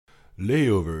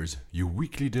Layovers, your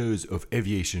weekly dose of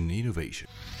aviation innovation.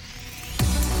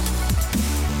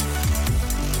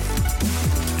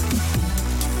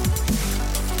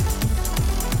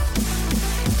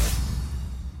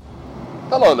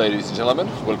 Hello ladies and gentlemen,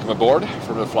 welcome aboard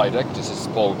from the flight deck. This is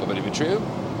Paul Papadimitriou.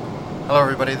 Hello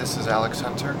everybody, this is Alex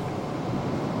Hunter.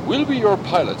 We'll be your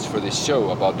pilots for this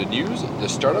show about the news, the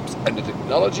startups and the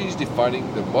technologies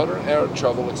defining the modern air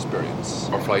travel experience.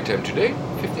 Our flight time today,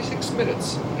 56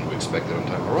 minutes, and we expect an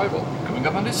on-time arrival. Coming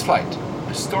up on this flight,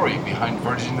 the story behind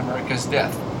Virgin America's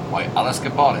death, why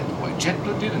Alaska bought it, why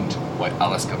JetBlue didn't, why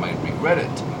Alaska might regret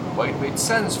it, why it made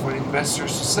sense for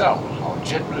investors to sell, how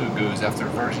JetBlue goes after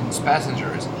Virgin's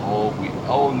passengers, how we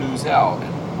all lose out,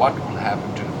 and what will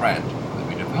happen to the brand,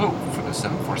 the bit of hope for the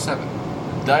 747,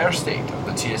 the dire state of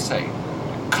the TSA,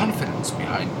 the confidence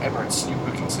behind Emirates' new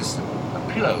booking system,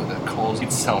 a pillow that calls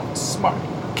itself smart,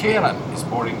 KLM is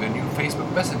boarding the new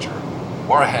Facebook Messenger,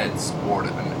 Warheads board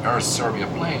an Air Serbia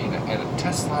plane, and a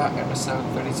Tesla and a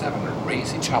 737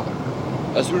 race each other.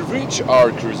 As we reach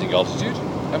our cruising altitude,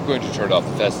 I'm going to turn off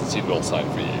the fasten seatbelt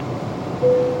sign for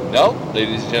you. Now,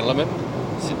 ladies and gentlemen,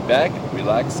 sit back,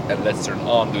 relax, and let's turn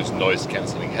on those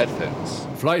noise-canceling headphones.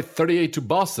 Flight 38 to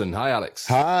Boston. Hi, Alex.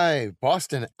 Hi,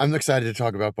 Boston. I'm excited to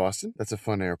talk about Boston. That's a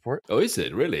fun airport. Oh, is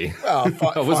it really? Well,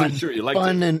 I wasn't sure you liked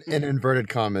fun it. in inverted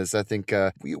commas. I think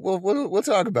we'll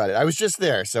talk about it. I was just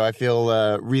there, so I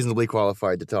feel reasonably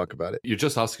qualified to talk about it. You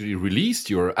just actually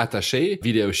released your Attaché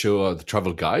video show, the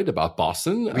travel guide about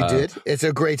Boston. We did. It's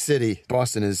a great city.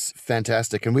 Boston is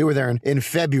fantastic. And we were there in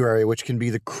February, which can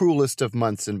be the cruelest of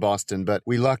months in Boston, but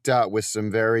we lucked out with some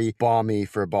very balmy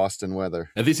for Boston weather.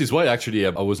 And this is why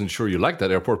actually I wasn't sure you liked that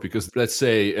airport, because let's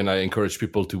say, and I encourage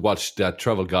people to watch that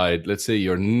travel guide, let's say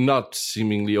you're not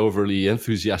seemingly overly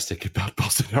enthusiastic about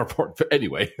Boston Airport. But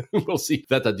anyway, we'll see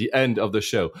that at the end of the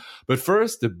show. But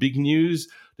first, the big news,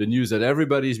 the news that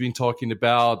everybody's been talking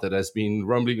about, that has been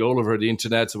rumbling all over the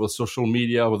internet, over social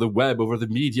media, over the web, over the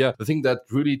media. The thing that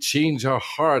really changed our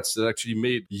hearts, that actually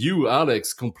made you,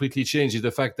 Alex, completely change, is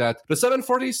the fact that the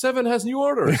 747 has new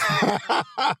orders.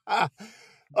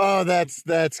 Oh,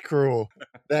 that's cruel.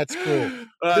 That's cruel.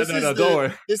 Don't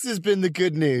worry. This has been the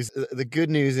good news. The good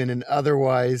news in an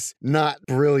otherwise not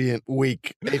brilliant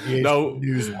week, aviation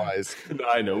news-wise.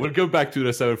 I know. We'll go back to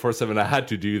the 747. I had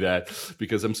to do that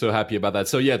because I'm so happy about that.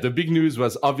 So yeah, the big news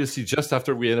was obviously just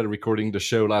after we ended recording the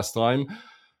show last time,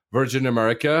 Virgin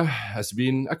America has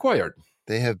been acquired.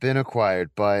 They have been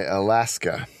acquired by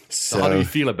Alaska. So how do you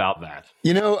feel about that?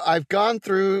 You know, I've gone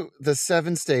through the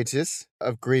 7 stages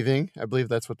of grieving. I believe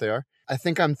that's what they are. I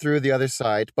think I'm through the other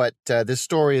side, but this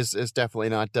story is definitely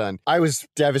not done. I was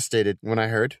devastated when I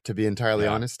heard, to be entirely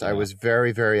honest. I was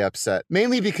very, very upset,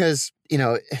 mainly because, you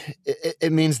know,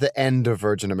 it means the end of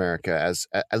Virgin America,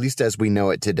 at least as we know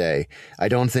it today. I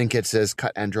don't think it's as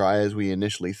cut and dry as we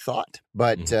initially thought,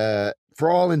 but for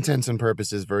all intents and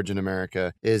purposes, Virgin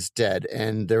America is dead.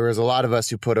 And there was a lot of us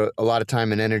who put a lot of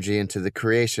time and energy into the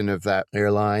creation of that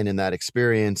airline and that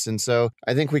experience. And so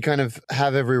I think we kind of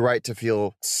have every right to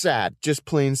feel sad, just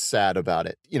plain sad about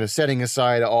it. You know, setting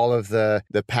aside all of the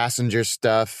passenger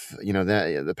stuff, you know,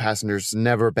 the passengers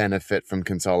never benefit from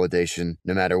consolidation,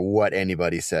 no matter what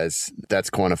anybody says. That's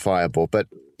quantifiable. But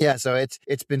yeah, so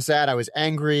it's been sad. I was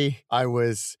angry. I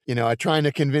was, I trying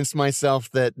to convince myself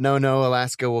that no,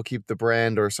 Alaska will keep the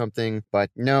brand or something. But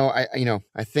no,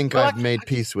 I think I've made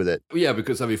peace with it. Yeah,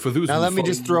 because I mean, for those now, let me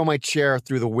just throw my chair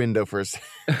through the window for a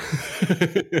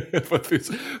second.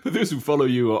 for those who follow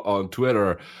you on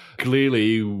Twitter,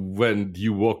 clearly when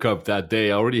you woke up that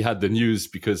day, I already had the news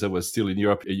because I was still in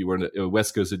Europe. You were in the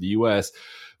West Coast of the US.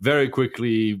 Very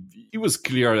quickly, it was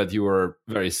clear that you were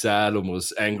very sad,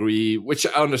 almost angry, which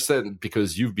I understand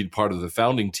because you've been part of the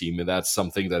founding team, and that's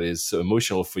something that is so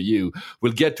emotional for you.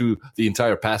 We'll get to the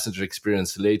entire passenger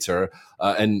experience later.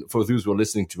 And for those who are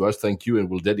listening to us, thank you,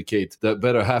 and we'll dedicate the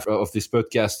better half of this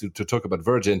podcast to talk about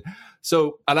Virgin.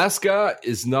 So Alaska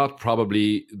is not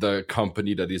probably the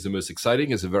company that is the most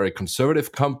exciting. It's a very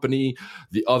conservative company.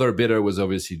 The other bidder was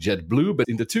obviously JetBlue, but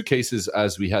in the two cases,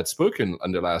 as we had spoken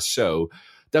on the last show,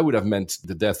 that would have meant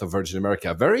the death of Virgin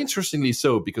America. Very interestingly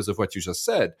so, because of what you just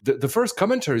said. The first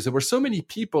commentaries, there were so many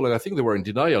people, and I think they were in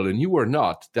denial, and you were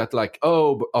not, that like,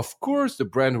 oh, of course the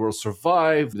brand will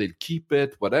survive, they'll keep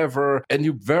it, whatever. And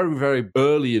you very, very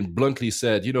early and bluntly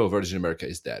said, Virgin America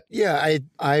is dead. Yeah,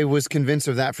 I was convinced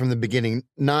of that from the beginning,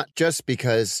 not just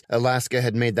because Alaska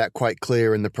had made that quite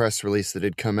clear in the press release that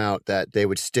had come out that they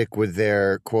would stick with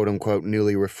their quote-unquote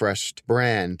newly refreshed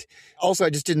brand. Also,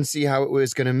 I just didn't see how it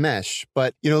was going to mesh.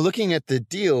 But Looking at the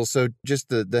deal, so just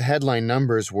the headline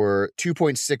numbers were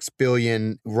 $2.6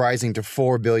 billion rising to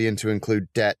 $4 billion to include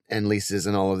debt and leases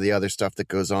and all of the other stuff that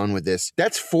goes on with this.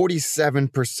 That's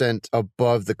 47%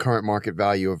 above the current market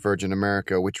value of Virgin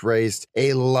America, which raised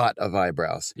a lot of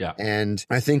eyebrows. Yeah. And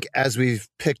I think as we've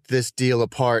picked this deal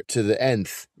apart to the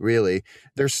nth, really,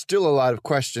 there's still a lot of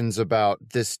questions about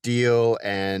this deal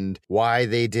and why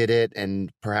they did it,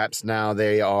 and perhaps now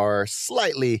they are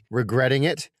slightly regretting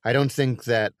it. I don't think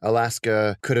that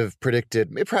Alaska could have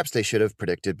predicted, perhaps they should have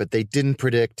predicted, but they didn't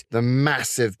predict the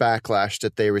massive backlash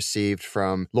that they received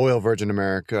from loyal Virgin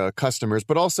America customers,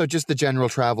 but also just the general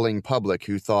traveling public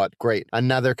who thought, great,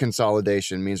 another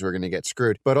consolidation means we're going to get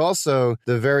screwed. But also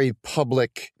the very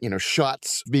public,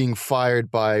 shots being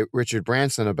fired by Richard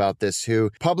Branson about this,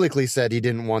 who publicly said he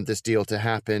didn't want this deal to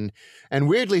happen, and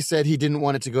weirdly said he didn't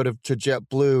want it to go to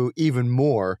JetBlue even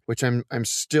more, which I'm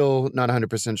still not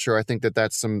 100% sure. I think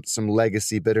that's some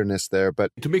legacy bitterness there.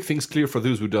 But to make things clear for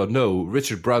those who don't know,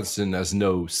 Richard Branson has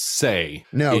no say.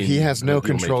 No, he has no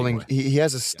controlling. He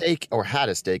has a stake or had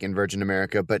a stake in Virgin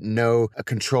America, but no a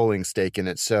controlling stake in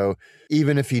it. So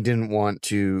even if he didn't want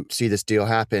to see this deal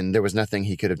happen, there was nothing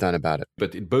he could have done about it.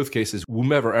 But in both cases,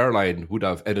 whomever airline would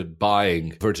have ended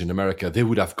buying Virgin America, they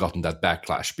would have gotten that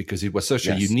backlash because it was such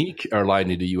a unique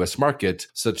airline in the US market,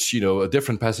 such, a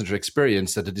different passenger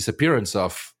experience, that the disappearance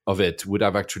of it would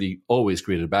have actually always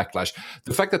created backlash.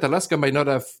 The fact that Alaska might not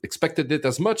have expected it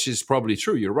as much is probably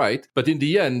true, you're right. But in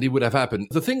the end, it would have happened.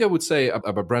 The thing I would say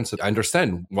about Branson, I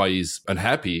understand why he's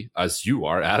unhappy, as you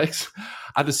are, Alex.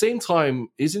 At the same time,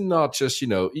 is it not just,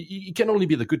 he can only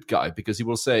be the good guy, because he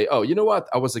will say, oh, you know what?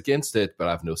 I was against it, but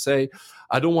I have no say.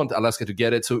 I don't want Alaska to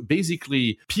get it. So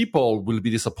basically, people will be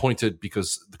disappointed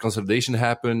because the consolidation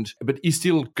happened, but he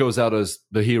still goes out as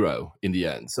the hero in the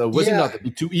end. So was it not a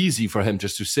bit too easy for him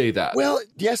just to say that? Well,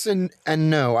 yes and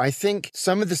no. I think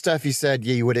some of the stuff he said,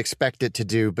 you would expect it to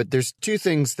do, but there's two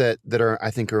things that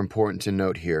I think are important to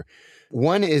note here.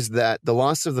 One is that the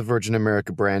loss of the Virgin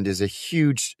America brand is a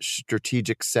huge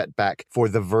strategic setback for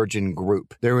the Virgin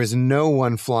Group. There is no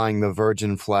one flying the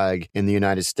Virgin flag in the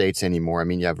United States anymore. I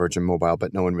mean, Virgin Mobile,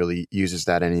 but no one really uses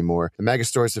that anymore. The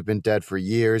megastores have been dead for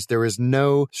years. There is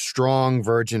no strong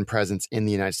Virgin presence in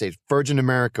the United States. Virgin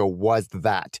America was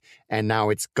that, and now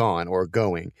it's gone or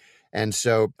going. And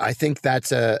so I think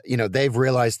that's they've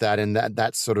realized that, and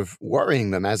that's sort of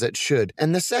worrying them, as it should.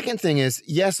 And the second thing is,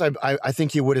 yes, I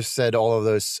think he would have said all of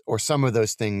those or some of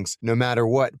those things no matter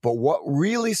what. But what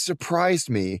really surprised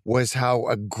me was how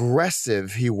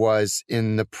aggressive he was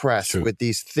in the press with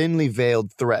these thinly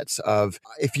veiled threats of,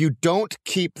 if you don't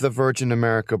keep the Virgin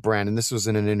America brand, and this was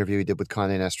in an interview he did with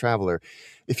Condé Nast Traveler,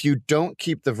 if you don't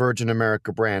keep the Virgin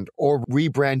America brand or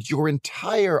rebrand your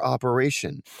entire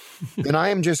operation, then I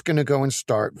am just going to go and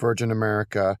start Virgin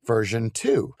America version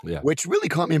 2, which really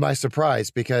caught me by surprise,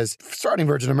 because starting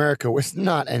Virgin America was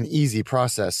not an easy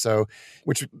process. So,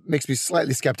 which makes me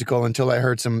slightly skeptical until I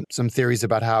heard some theories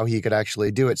about how he could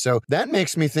actually do it. So that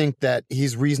makes me think that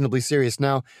he's reasonably serious.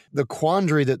 Now, the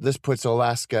quandary that this puts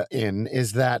Alaska in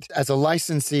is that as a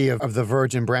licensee of the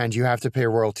Virgin brand, you have to pay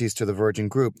royalties to the Virgin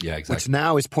Group, which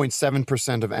now is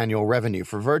 0.7% of annual revenue.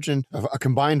 For Virgin, a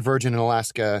combined Virgin and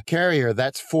Alaska carrier,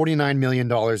 that's $49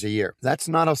 million a year. That's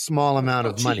not a small amount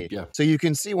of money. So you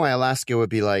can see why Alaska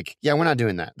would be like, we're not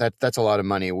doing that. That's a lot of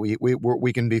money.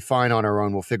 We can be fine on our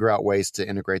own. We'll figure out ways to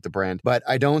integrate the brand. But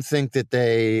I don't think that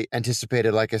they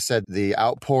anticipated, like I said, the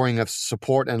outpouring of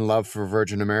support and love for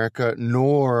Virgin America,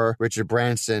 nor Richard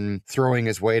Branson throwing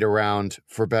his weight around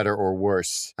for better or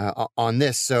worse on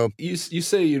this. So you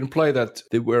imply that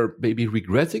they were maybe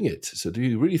regretting it. So do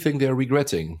you really think they're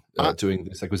regretting doing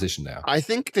this acquisition now? I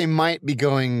think they might be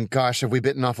going, gosh, have we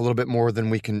bitten off a little bit more than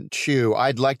we can chew?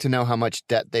 I'd like to know how much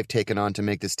debt they've taken on to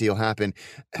make this deal happen.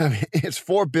 I mean, it's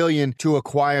 $4 billion to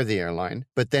acquire the airline,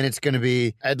 but then it's going to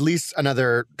be at least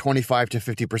another 25 to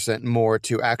 50% more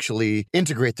to actually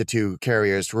integrate the two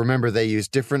carriers. Remember, they use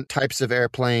different types of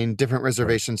airplane, different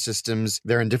reservation systems.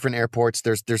 They're in different airports.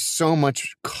 There's so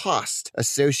much cost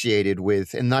associated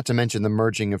with, and not to mention the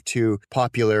merging of two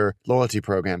popular loyalty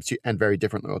programs and very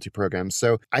different loyalty programs.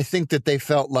 So I think that they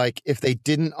felt like if they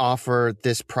didn't offer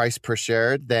this price per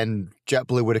share, then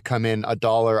JetBlue would have come in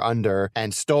 $1 under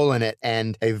and stolen it,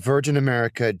 and a Virgin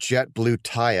America JetBlue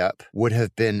tie-up would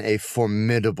have been a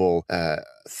formidable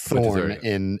thorn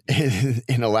in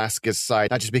Alaska's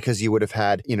side. Not just because you would have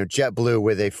had JetBlue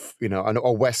with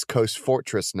a West Coast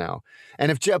fortress now,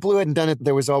 and if JetBlue hadn't done it,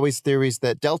 there was always theories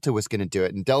that Delta was going to do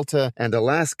it, and Delta and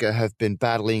Alaska have been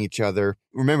battling each other.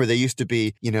 Remember, they used to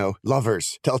be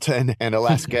lovers, Delta and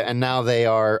Alaska, and now they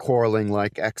are quarreling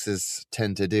like exes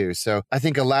tend to do. So I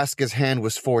think Alaska's hand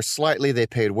was forced slightly. They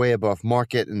paid way above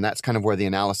market, and that's kind of where the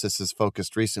analysis is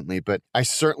focused recently. But I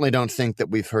certainly don't think that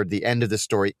we've heard the end of the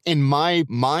story. In my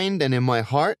mind and in my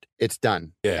heart, it's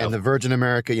done. Yeah. And the Virgin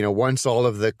America, once all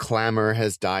of the clamor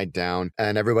has died down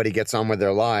and everybody gets on with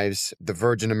their lives, the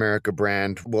Virgin America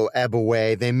brand will ebb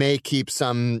away. They may keep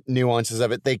some nuances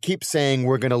of it. They keep saying,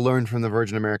 we're going to learn from the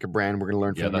Virgin America brand. We're going to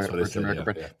learn from the Virgin America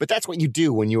brand. Yeah. But that's what you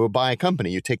do when you buy a company.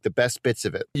 You take the best bits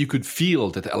of it. You could feel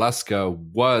that Alaska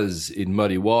was in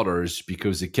muddy waters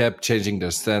because they kept changing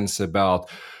their stance about,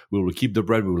 we will keep the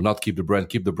brand, we will not keep the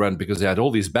brand, because they had all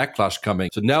this backlash coming.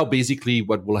 So now basically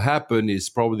what will happen is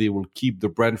probably we'll keep the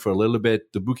brand for a little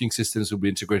bit. The booking systems will be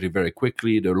integrated very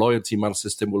quickly. The loyalty model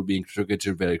system will be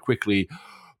integrated very quickly.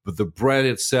 But the brand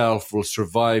itself will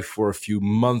survive for a few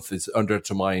months. It's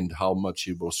undetermined how much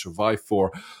it will survive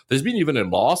for. There's been even a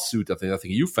lawsuit. I think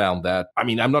you found that. I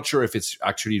mean, I'm not sure if it's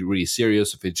actually really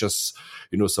serious, if it's just,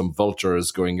 some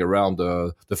vultures going around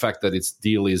the fact that its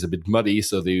deal is a bit muddy.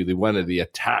 So they went and they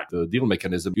attacked the deal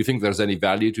mechanism. Do you think there's any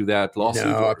value to that lawsuit?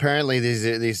 No, apparently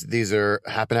these are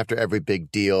happen after every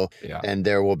big deal. Yeah. And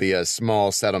there will be a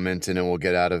small settlement and it will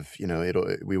get out of,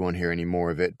 we won't hear any more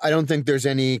of it. I don't think there's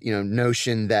any,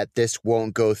 notion that this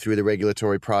won't go through the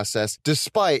regulatory process,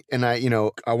 despite, and I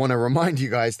want to remind you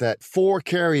guys that 4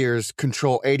 carriers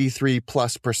control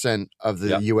 83+% of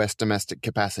the U.S. domestic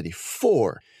capacity.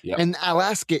 4. Yep. And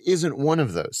Alaska isn't one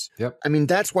of those. Yep. I mean,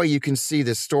 that's why you can see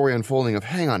this story unfolding of,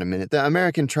 hang on a minute, the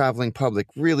American traveling public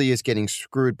really is getting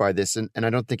screwed by this, and I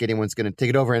don't think anyone's going to take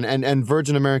it over. And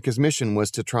Virgin America's mission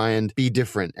was to try and be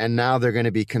different, and now they're going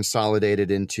to be consolidated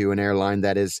into an airline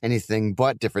that is anything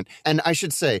but different. And I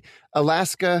should say,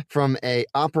 Alaska, from a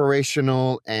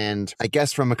operational and I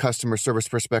guess from a customer service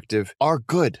perspective, are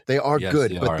good. They are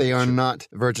good, but they are not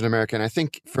Virgin America. And I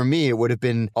think for me, it would have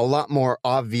been a lot more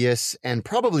obvious and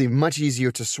probably much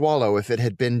easier to swallow if it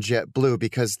had been JetBlue,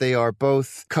 because they are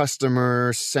both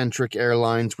customer-centric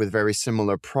airlines with very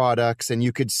similar products. And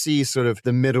you could see sort of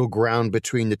the middle ground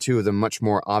between the two of them much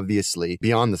more obviously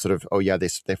beyond the sort of,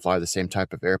 they fly the same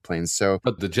type of airplanes. So,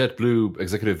 but the JetBlue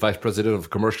executive vice president of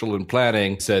commercial and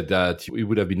planning said that it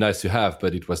would have been nice to have,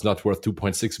 but it was not worth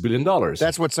 $2.6 billion.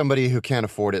 That's what somebody who can't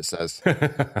afford it says.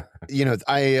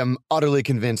 I am utterly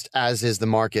convinced, as is the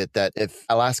market, that if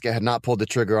Alaska had not pulled the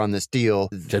trigger on this deal,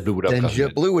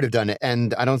 JetBlue would have done it.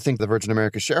 And I don't think the Virgin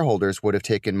America shareholders would have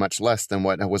taken much less than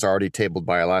what was already tabled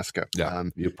by Alaska. Yeah,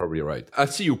 you're probably right. I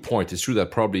see your point. It's true that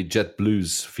probably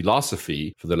JetBlue's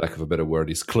philosophy, for the lack of a better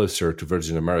word, is closer to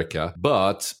Virgin America.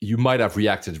 But you might have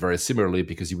reacted very similarly,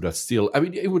 because you would have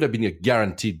it would have been a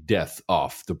guaranteed death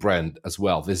of the brand as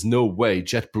well. There's no way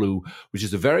JetBlue, which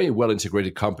is a very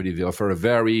well-integrated company, they offer a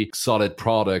very solid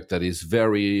product that is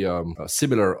very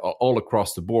similar all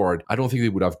across the board. I don't think they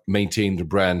would have maintained the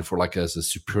brand for as a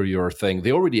superior thing.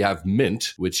 They already have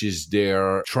Mint, which is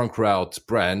their trunk route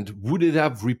brand. Would it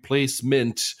have replaced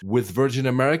Mint with Virgin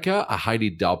America? I highly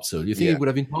doubt so. Do you think it would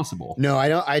have been possible? No,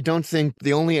 I don't think.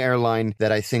 The only airline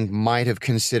that I think might have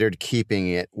considered keeping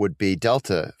it would be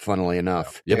Delta, funnily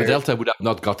enough. Yeah, but Delta would have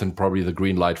not gotten probably the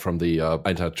green light from the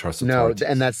antitrust authorities. No,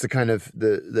 and that's the kind of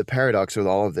the paradox with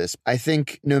all of this. I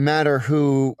think no matter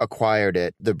who acquired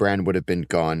it, the brand would have been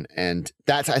gone. And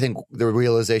that's, I think, the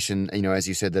realization, as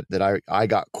you said, that I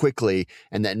got quickly,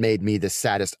 and that made me the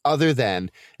saddest, other than,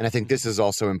 and I think this is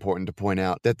also important to point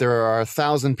out, that there are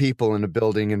 1,000 people in a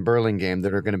building in Burlingame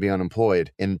that are going to be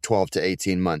unemployed in 12 to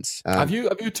 18 months. Have you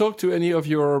talked to any of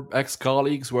your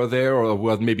ex-colleagues who are there, or who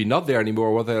are maybe not there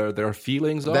anymore, what their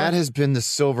feelings are? That has been the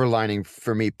silver lining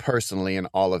for me personally in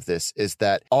all of this, is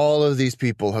that all of these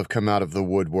people have come out of the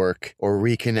woodwork or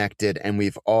reconnected, and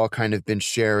we've all kind of been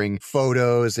sharing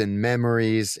photos and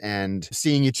memories and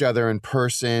seeing each other in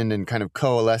person and kind of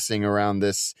coalescing around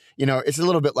this. It's a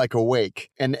little bit like a wake,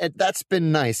 and that's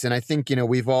been nice. And I think,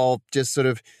 we've all just sort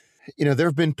of, there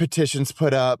have been petitions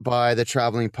put up by the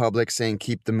traveling public saying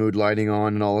keep the mood lighting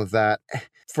on and all of that.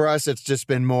 For us, it's just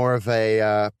been more of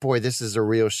a, boy, this is a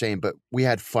real shame, but we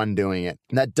had fun doing it.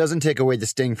 And that doesn't take away the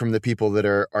sting from the people that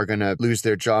are going to lose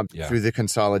their job through the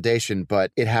consolidation,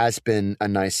 but it has been a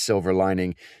nice silver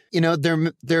lining.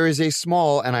 There is a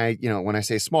small, and when I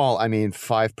say small, I mean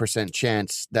 5%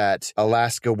 chance that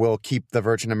Alaska will keep the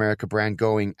Virgin America brand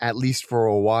going at least for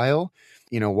a while.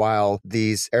 while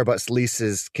these Airbus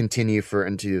leases continue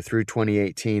through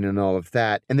 2018 and all of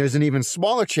that. And there's an even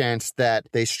smaller chance that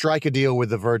they strike a deal with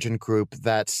the Virgin Group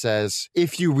that says,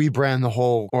 if you rebrand the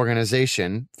whole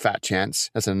organization, fat chance,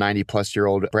 that's a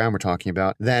 90-plus-year-old brand we're talking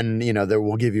about, then, there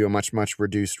will give you a much, much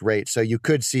reduced rate. So you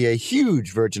could see a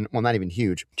huge not even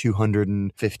huge,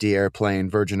 250 airplane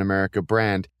Virgin America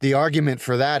brand. The argument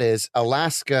for that is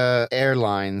Alaska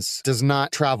Airlines does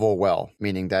not travel well,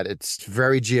 meaning that it's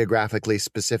very geographically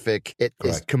specific. It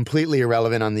is completely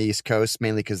irrelevant on the East Coast,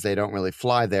 mainly because they don't really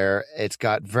fly there. It's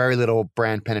got very little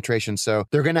brand penetration. So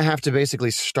they're going to have to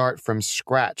basically start from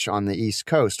scratch on the East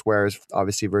Coast, whereas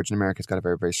obviously Virgin America's got a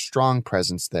very, very strong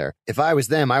presence there. If I was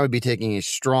them, I would be taking a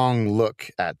strong look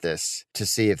at this to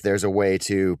see if there's a way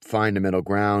to find a middle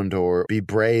ground or be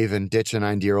brave and ditch a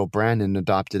 90-year-old brand and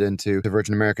adopt it into the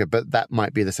Virgin America. But that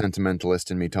might be the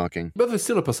sentimentalist in me talking. But there's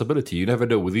still a possibility. You never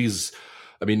know with these.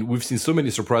 I mean, we've seen so many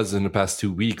surprises in the past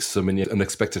 2 weeks, so many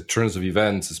unexpected turns of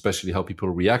events, especially how people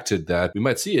reacted, that we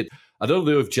might see it. I don't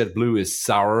know if JetBlue is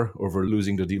sour over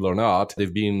losing the deal or not.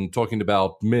 They've been talking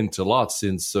about Mint a lot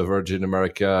since Virgin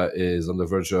America is on the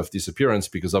verge of disappearance,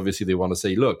 because obviously they want to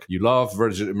say, look, you love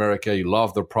Virgin America, you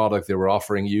love the product they were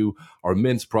offering you. Our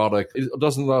Mint product, it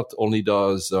not only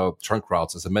does trunk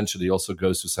routes, as I mentioned, it also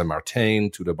goes to Saint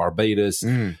Martin, to the Barbados,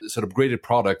 sort of graded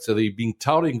product. So they've been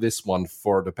touting this one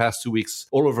for the past 2 weeks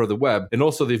all over the web. And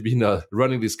also they've been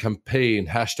running this campaign,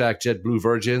 hashtag JetBlue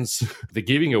Virgins. They're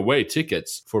giving away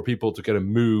tickets for people to kind of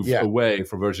move away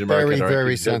from Virgin America.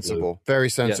 Very sensible. Very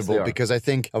sensible, yes, because I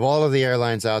think of all of the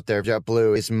airlines out there,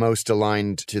 JetBlue is most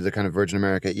aligned to the kind of Virgin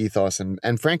America ethos and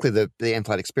frankly, the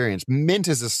in-flight experience. Mint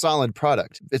is a solid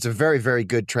product. It's a very, very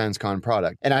good transcon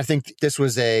product. And I think this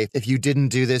was if you didn't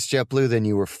do this, JetBlue, then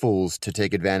you were fools to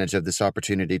take advantage of this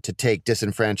opportunity to take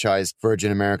disenfranchised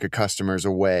Virgin America customers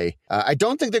away. I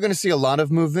don't think they're going to see a lot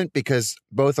of movement because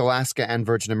both Alaska and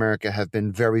Virgin America have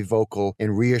been very vocal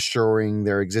in reassuring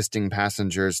their existing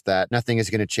passengers that nothing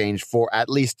is going to change for at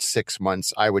least 6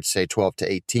 months. I would say 12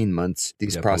 to 18 months.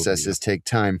 These processes take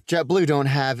time. JetBlue don't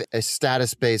have a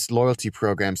status-based loyalty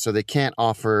program, so they can't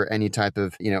offer any type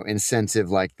of, incentive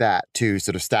like that to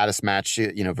sort of status match,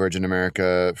 Virgin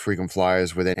America frequent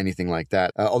flyers with anything like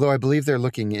that. Although I believe they're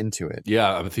looking into it.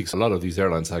 Yeah, I think a lot of these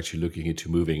airlines are actually looking into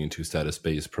moving into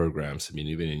status-based programs. I mean,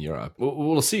 even in Europe.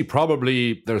 We'll see.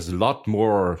 Probably there's a lot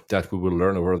more that we will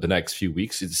learn over the next few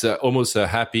weeks. It's almost a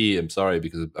happy, I'm sorry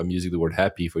because I'm using the word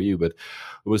happy for you, but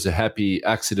it was a happy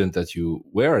accident that you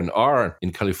were and are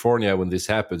in California when this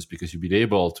happens, because you've been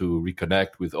able to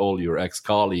reconnect with all your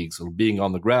ex-colleagues or being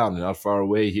on the ground and not far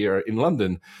away here in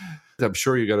London. I'm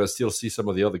sure you're going to still see some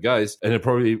of the other guys. And I'm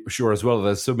probably sure as well,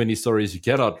 there's so many stories you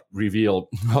cannot reveal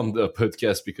on the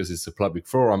podcast because it's a public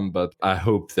forum. But I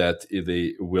hope that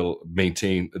they will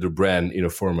maintain the brand in a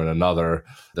form or another,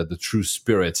 that the true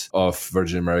spirit of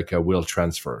Virgin America will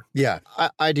transfer. Yeah,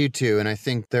 I do too. And I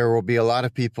think there will be a lot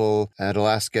of people at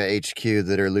Alaska HQ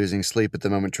that are losing sleep at the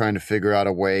moment trying to figure out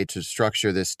a way to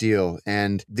structure this deal.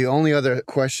 And the only other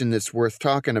question that's worth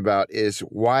talking about is,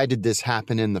 why did this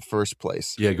happen in the first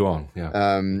place? Yeah, go on. Yeah.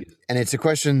 And it's a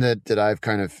question that I've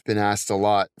kind of been asked a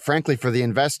lot. Frankly, for the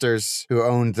investors who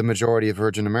owned the majority of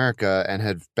Virgin America and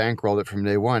had bankrolled it from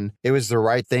day one, it was the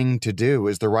right thing to do. It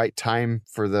was the right time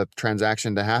for the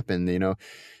transaction to happen.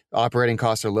 Operating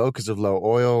costs are low because of low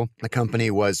oil. The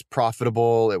company was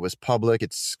profitable. It was public.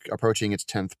 It's approaching its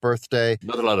 10th birthday.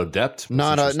 Not a lot of debt.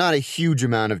 Not a huge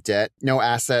amount of debt. No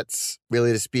assets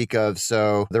really to speak of.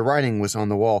 So the writing was on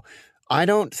the wall. I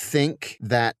don't think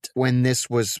that when this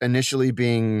was initially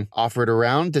being offered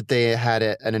around that they had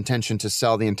an intention to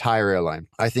sell the entire airline.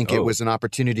 I think it was an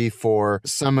opportunity for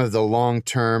some of the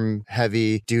long-term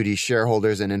heavy-duty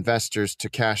shareholders and investors to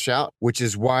cash out, which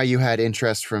is why you had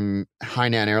interest from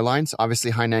Hainan Airlines.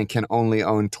 Obviously, Hainan can only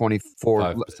own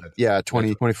 24.9%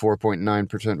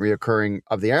 reoccurring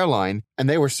of the airline, and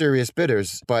they were serious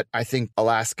bidders. But I think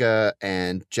Alaska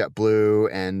and JetBlue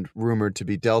and rumored to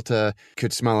be Delta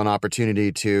could smell an opportunity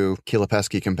to kill a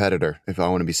pesky competitor, if I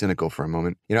want to be cynical for a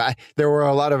moment. There were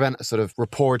a lot of sort of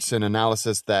reports and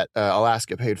analysis that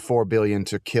Alaska paid $4 billion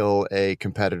to kill a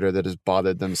competitor that has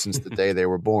bothered them since the day they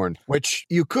were born, which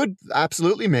you could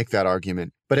absolutely make that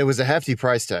argument. But it was a hefty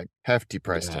price tag. But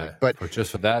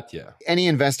just for that, yeah. Any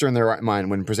investor in their right mind,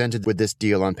 when presented with this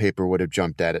deal on paper, would have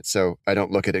jumped at it. So I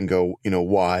don't look at it and go,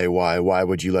 why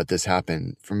would you let this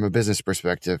happen? From a business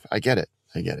perspective, I get it.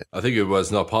 I get it. I think it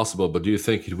was not possible, but do you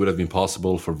think it would have been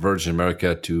possible for Virgin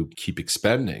America to keep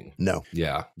expanding? No.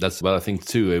 Yeah, that's what I think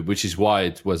too, which is why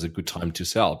it was a good time to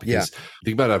sell, because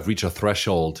they might have reached a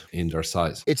threshold in their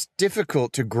size. It's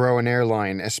difficult to grow an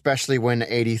airline, especially when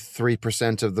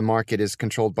 83% of the market is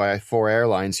controlled by 4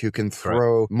 airlines who can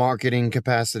throw marketing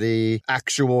capacity,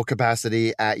 actual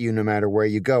capacity at you no matter where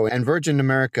you go. And Virgin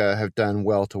America have done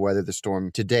well to weather the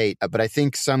storm to date, but I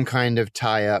think some kind of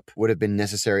tie-up would have been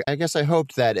necessary. I guess I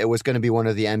hoped that it was going to be one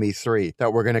of the ME3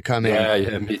 that were going to come in.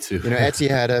 Yeah, me too.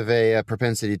 Etihad have a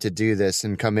propensity to do this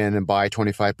and come in and buy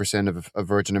 25% of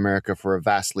Virgin America for a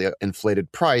vastly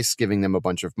inflated price, giving them a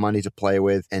bunch of money to play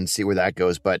with and see where that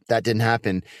goes. But that didn't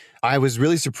happen. I was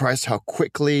really surprised how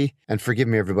quickly, and forgive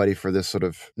me everybody for this sort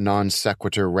of non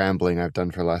sequitur rambling I've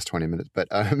done for the last 20 minutes, but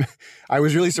I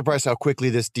was really surprised how quickly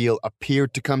this deal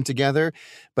appeared to come together.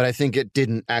 But I think it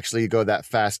didn't actually go that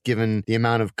fast given the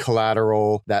amount of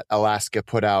collateral that Alaska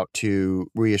put out to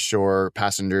reassure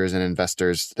passengers and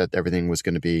investors that everything was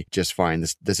going to be just fine.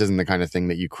 This isn't the kind of thing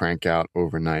that you crank out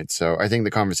overnight. So I think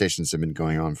the conversations have been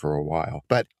going on for a while,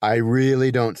 but I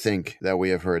really don't think that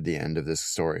we have heard the end of this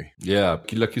story. Yeah,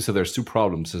 like you said, there's 2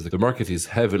 problems. The market is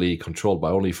heavily controlled by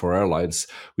only 4 airlines.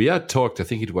 We had talked, I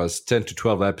think it was 10 to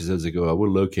 12 episodes ago, I will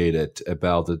locate it,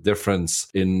 about the difference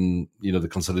in, the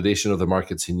consolidation of the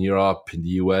markets in Europe, in the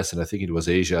US, and I think it was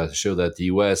Asia, to show that the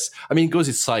US, it goes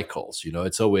in cycles.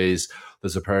 It's always,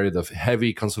 there's a period of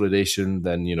heavy consolidation,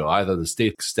 then, either the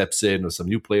state steps in or some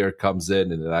new player comes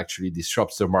in and it actually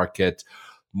disrupts the market,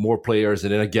 more players,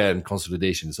 and then again,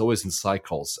 consolidation. It's always in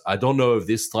cycles. I don't know if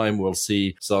this time we'll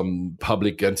see some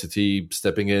public entity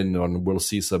stepping in, or we'll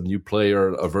see some new player,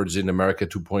 a Virgin America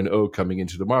 2.0 coming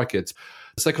into the market.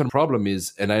 The second problem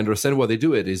is, and I understand why they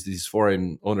do it, is these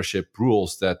foreign ownership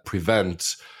rules that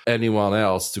prevent anyone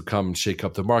else to come and shake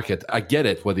up the market. I get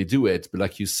it why they do it, but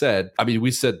like you said,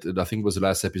 we said, I think it was the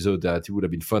last episode, that it would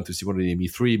have been fun to see one of the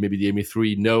ME3. Maybe the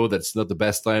ME3 know that's not the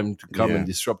best time to come and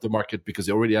disrupt the market because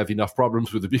they already have enough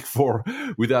problems with the big 4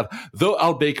 with that. Though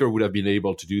Al Baker would have been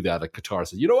able to do that at Qatar.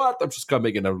 Said, you know what, I'm just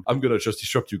coming and I'm going to just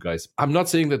disrupt you guys. I'm not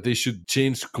saying that they should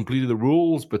change completely the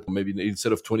rules, but maybe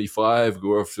instead of 25,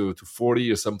 go up to 40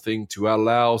 or something to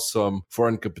allow some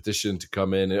foreign competition to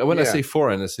come in. And when I say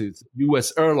foreign, I say it's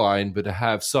US airline, but to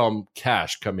have some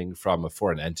cash coming from a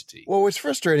foreign entity. Well, what's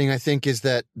frustrating, I think, is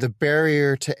that the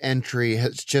barrier to entry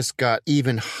has just got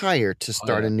even higher to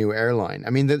start a new airline.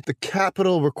 The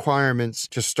capital requirements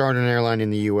to start an airline in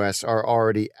the US are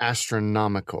already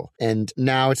astronomical. And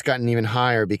now it's gotten even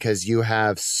higher because you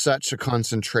have such a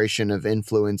concentration of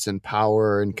influence and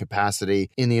power and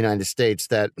capacity in the United States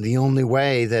that the only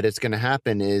way that it's going to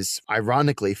happen is,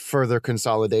 ironically, further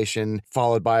consolidation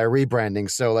followed by a rebranding.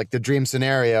 So like the dream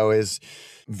scenario is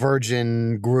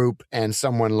Virgin Group and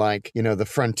someone like, the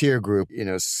Frontier Group,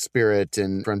 Spirit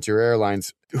and Frontier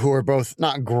Airlines, who are both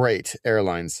not great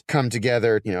airlines, come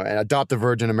together, and adopt the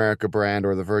Virgin America brand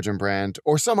or the Virgin brand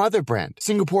or some other brand,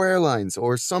 Singapore Airlines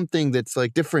or something that's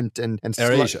like different and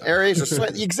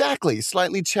AirAsia,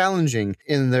 slightly challenging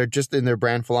in their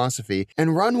brand philosophy,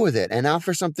 and run with it and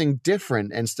offer something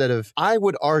different instead of. I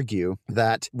would argue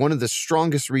that one of the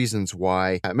strongest reasons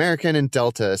why American and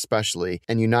Delta especially,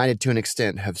 and United to an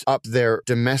extent, have upped their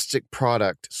domestic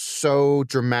product so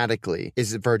dramatically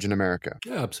is Virgin America.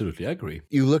 Yeah, absolutely. I agree.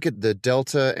 You look at the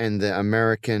Delta and the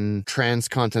American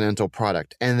transcontinental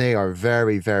product, and they are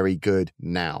very, very good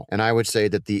now. And I would say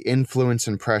that the influence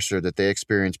and pressure that they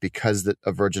experienced because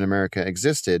of Virgin America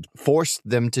existed forced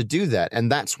them to do that.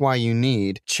 And that's why you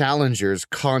need challengers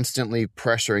constantly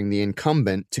pressuring the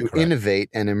incumbent to innovate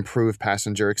and improve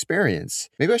passenger experience.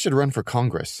 Maybe I should run for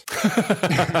Congress.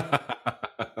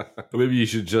 Maybe you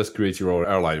should just create your own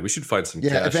airline. We should find some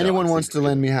cash. Yeah, if anyone wants to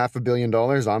lend me $500 million,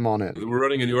 I'm on it. We're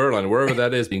running a new airline, wherever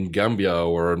that is, in Gambia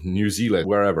or New Zealand,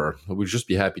 wherever. We'd just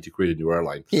be happy to create a new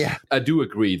airline. Yeah. I do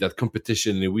agree that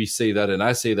competition, and we say that, and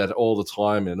I say that all the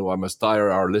time, and I must tire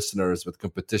our listeners with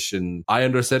competition. I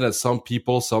understand that some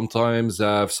people sometimes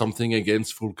have something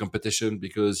against full competition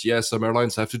because, yes, some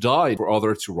airlines have to die for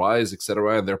others to rise,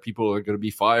 etc., and their people are going to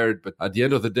be fired. But at the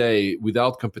end of the day,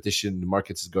 without competition, the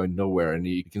market is going nowhere. And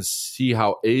you can see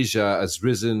how Asia has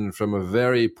risen from a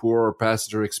very poor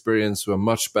passenger experience to a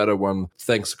much better one,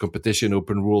 thanks to competition,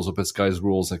 open rules, open skies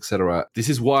rules, etc. This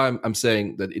is why I'm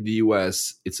saying that in the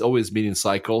US, it's always been in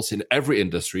cycles in every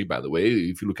industry, by the way.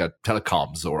 If you look at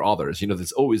telecoms or others,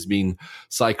 there's always been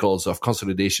cycles of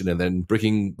consolidation and then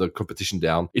bringing the competition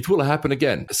down. It will happen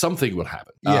again. Something will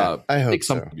happen. Yeah, I hope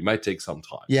so. It might take some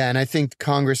time. Yeah, and I think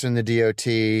Congress and the DOT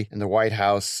and the White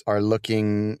House are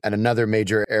looking at another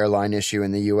major airline issue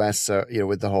in the US US,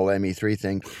 with the whole ME3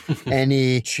 thing.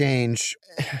 Any change,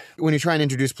 when you try and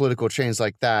introduce political change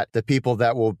like that, the people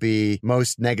that will be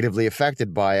most negatively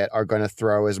affected by it are going to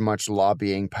throw as much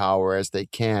lobbying power as they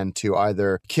can to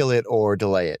either kill it or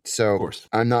delay it. So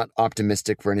I'm not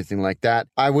optimistic for anything like that.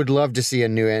 I would love to see a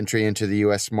new entry into the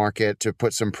US market to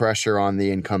put some pressure on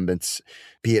the incumbents,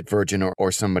 be it Virgin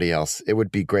or somebody else. It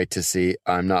would be great to see.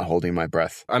 I'm not holding my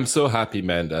breath. I'm so happy,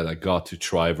 man, that I got to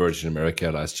try Virgin America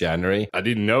last January. I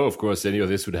didn't know, of course, any of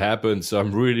this would happen. So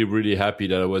I'm really, really happy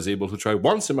that I was able to try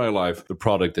once in my life the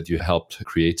product that you helped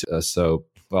create.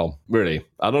 Well, really,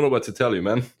 I don't know what to tell you,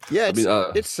 man. Yeah,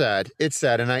 it's sad. It's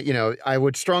sad. And I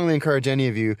would strongly encourage any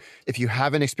of you, if you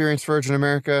haven't experienced Virgin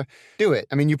America, do it.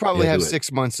 I mean, you probably have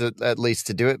 6 months at least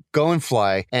to do it. Go and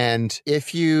fly. And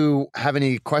if you have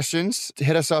any questions,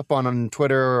 hit us up on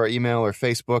Twitter or email or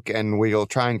Facebook, and we'll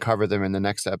try and cover them in the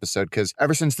next episode. Because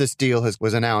ever since this deal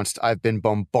was announced, I've been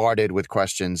bombarded with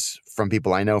questions from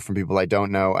people I know, from people I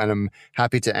don't know. And I'm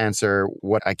happy to answer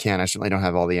what I can. I certainly don't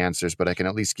have all the answers, but I can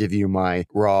at least give you my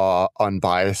raw,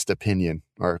 unbiased opinion,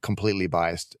 or completely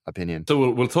biased opinion.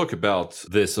 So we'll talk about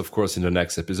this, of course, in the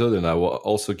next episode. And I will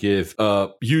also give a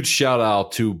huge shout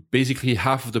out to basically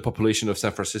half of the population of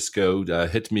San Francisco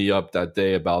that hit me up that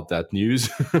day about that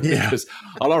news. Yeah. Because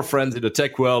all our friends in the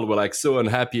tech world were like so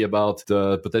unhappy about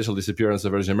the potential disappearance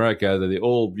of Virgin America that they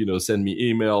all, send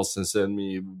me emails and send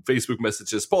me Facebook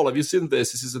messages. Paul, have you seen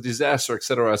this? This is a disaster,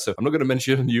 etc. So I'm not going to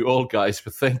mention you all, guys,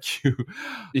 but thank you.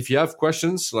 If you have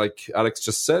questions, like Alex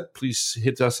just said, please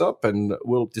hit us up and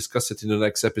we'll discuss it in the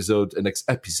next episode, and next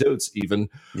episodes even,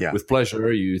 with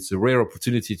pleasure. It's a rare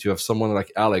opportunity to have someone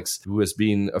like Alex, who has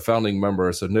been a founding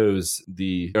member, so knows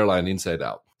the airline inside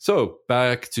out. So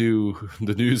back to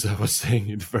the news I was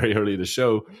saying very early in the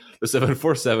show. The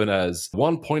 747 has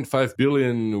 1.5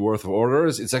 billion worth of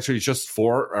orders. It's actually just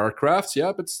 4 aircrafts.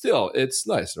 Yeah, but still, it's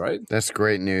nice, right? That's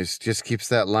great news. Just keeps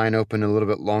that line open a little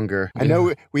bit longer. I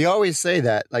know we always say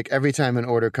that, like every time an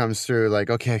order comes through, like,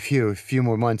 okay, a few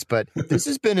more months, but this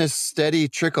has been a steady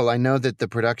trickle. I know that the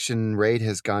production rate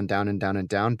has gone down and down and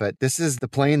down, but this is the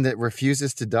plane that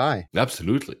refuses to die.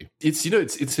 Absolutely. It's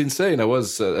insane.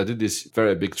 I did this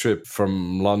very big trip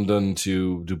from London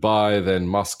to Dubai, then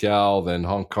Moscow, then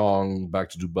Hong Kong, back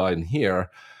to Dubai and here.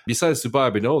 Besides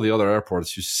Dubai, in all the other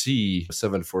airports, you see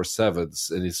 747s,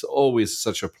 and it's always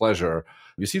such a pleasure.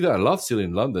 You see that a lot still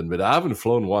in London, but I haven't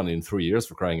flown one in 3 years,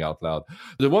 for crying out loud.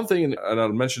 The one thing, and I'll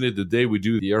mention it the day we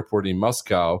do the airport in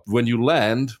Moscow, when you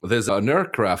land, there's an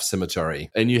aircraft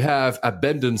cemetery, and you have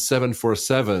abandoned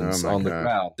 747s on the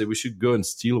ground. We should go and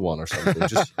steal one or something.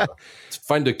 Just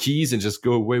find the keys and just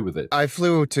go away with it. I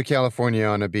flew to California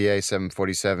on a BA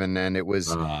 747, and it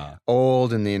was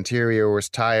old, and the interior was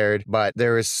tired, but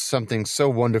there is something so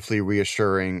wonderfully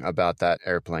reassuring about that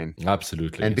airplane.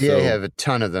 Absolutely. And BA have a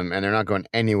ton of them, and they're not going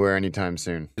anywhere anytime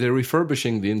soon. They're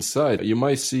refurbishing the inside. You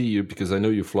might see, because I know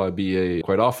you fly BA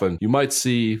quite often, you might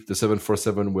see the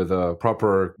 747 with a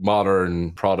proper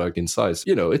modern product inside.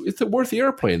 It's a worthy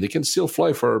airplane. They can still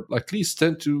fly for at least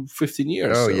 10 to 15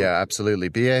 years. Oh, yeah, absolutely.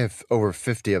 BA have over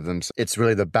 50 of them. So it's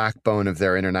really the backbone of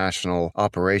their international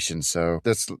operations. So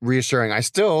that's reassuring. I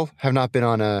still have not been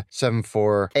on a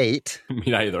 748. Me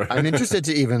neither. I'm interested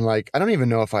to even I don't even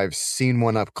know if I've seen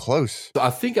one up close. I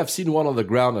think I've seen one on the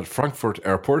ground at Frankfurt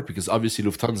Airport, because obviously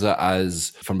Lufthansa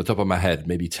has, from the top of my head,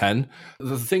 maybe 10.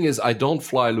 The thing is, I don't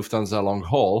fly Lufthansa long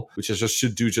haul, which I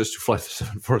should do just to fly the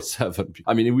 747.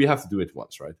 I mean, we have to do it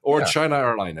once, right? Or China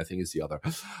Airline, I think is the other.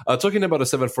 Talking about a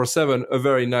 747, a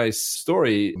very nice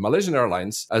story. Malaysian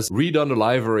Airlines has redone the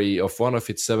livery of one of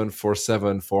its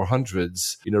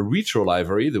 747-400s in a retro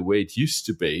livery, the way it used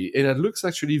to be. And it looks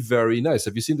actually very nice.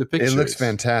 Have you seen the pictures? It looks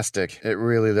fantastic. It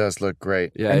really does look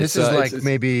great. Yeah, and this is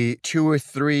maybe 2 or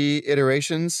 3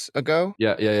 iterations ago.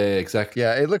 Yeah, exactly.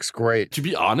 Yeah, it looks great. To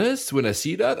be honest, when I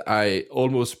see that, I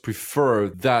almost prefer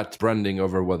that branding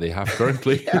over what they have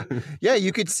currently. Yeah,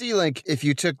 you could see if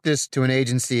you took this to an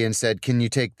agency and said, can you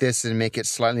take this and make it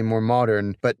slightly more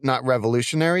modern, but not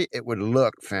revolutionary, it would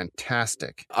look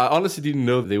fantastic. I honestly didn't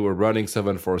know they were running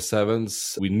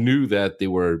 747s. We knew that they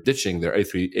were ditching their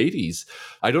A380s.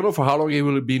 I don't know for how long it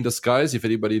will be in the skies. If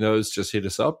anybody knows, just hit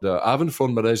us up. I haven't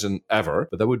flown Malaysian ever,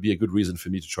 but that would be a good reason for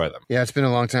me to try them. Yeah, it's been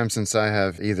a long time since I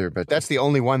have either, but that's the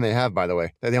only one they have, by the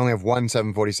way. They only have one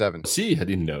 747. See, I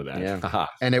didn't know that. Yeah.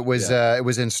 And it was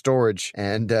in storage,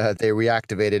 and they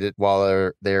reactivated it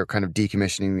while they're kind of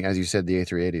decommissioning, as you said, the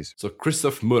A380s. So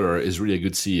Christoph Muller is really a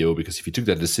good CEO, because if he took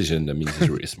that decision, that means he's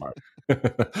really smart.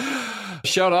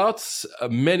 Shout outs,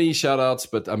 many shout outs,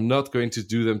 but I'm not going to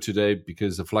do them today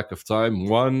because of lack of time.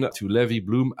 One to Levi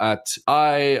Bloom at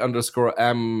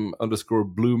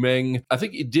I_am_blooming. I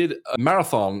think he did a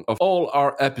marathon of all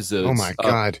our episodes. Oh my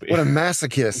God. What a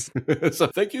masochist. So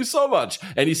thank you so much.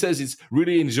 And he says he's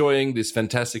really enjoying this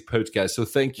fantastic podcast. So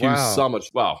thank you Wow. so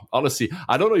much. Wow. Honestly,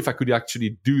 I don't know if I could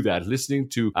actually do that. Listening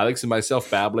to Alex and myself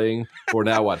babbling for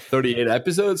now, 38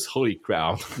 episodes? Holy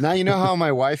crap. Now you know how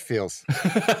my wife feels.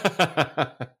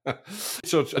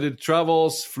 So I did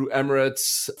travels through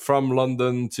Emirates from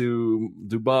London to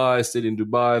Dubai, stayed in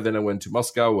Dubai. Then I went to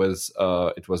Moscow.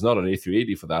 It was not an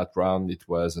A380 for that round. It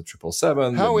was a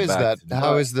 777. How then is back that? to Dubai.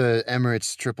 How is the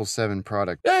Emirates 777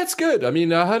 product? Yeah, it's good. I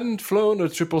mean, I hadn't flown a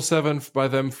 777 by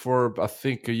them for, I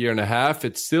think, a year and a half.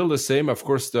 It's still the same. Of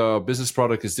course, the business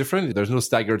product is different. There's no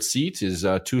staggered seat. It's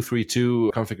a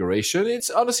 232 configuration. It's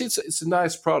honestly, it's a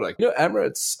nice product. You know,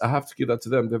 Emirates, I have to give that to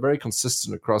them. They're very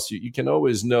consistent across. You can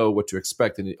always know what to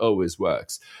expect, and it always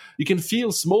works. You can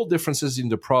feel small differences in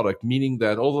the product, meaning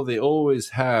that although they always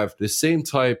have the same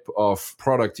type of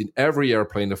product in every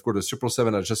airplane, of course, the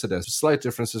 777, I just said, has slight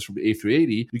differences from the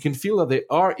A380. You can feel that they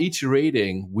are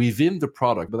iterating within the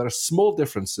product, but there are small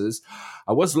differences.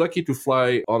 I was lucky to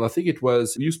fly on, I think it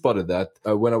was, you spotted that,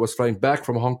 when I was flying back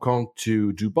from Hong Kong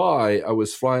to Dubai, I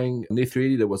was flying an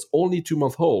A380 that was only 2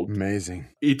 months old. Amazing.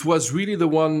 It was really the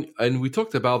one, and we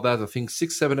talked about that, I think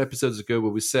 6-7 episodes ago,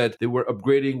 where we said they were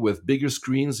upgrading with bigger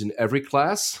screens in every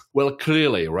class. Well,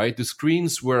 clearly, right? The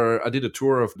screens were, I did a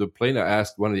tour of the plane. I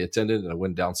asked one of the attendants, and I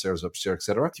went downstairs, upstairs,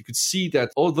 etc. You could see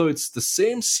that although it's the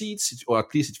same seats, or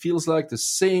at least it feels like the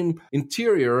same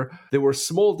interior, there were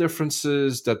small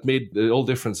differences that made the whole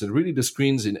difference. And really, the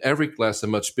screens in every class are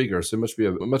much bigger, so it must be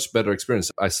a much better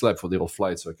experience. I slept for the whole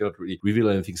flight, so I cannot really reveal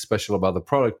anything special about the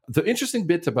product. The interesting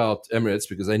bit about Emirates,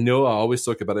 because I know I always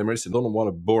talk about Emirates, I don't want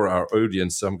to bore our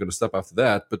audience, so I'm going to stop after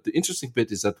that. But the interesting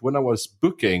bit is that when I was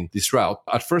booking this route,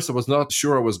 at first I was not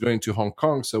sure I was going to Hong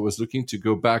Kong, so I was looking to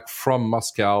go back from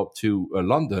Moscow to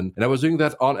London, and I was doing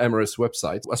that on Emirates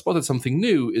website. I spotted something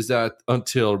new, is that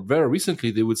until very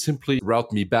recently, they would simply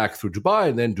route me back through Dubai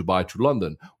and then Dubai to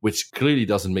London, which clearly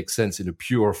doesn't make sense in a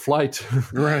pure flight.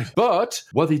 Right. But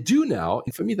what they do now,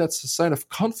 and for me, that's a sign of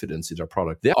confidence in their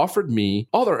product. They offered me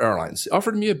other airlines. They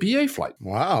offered me a BA flight.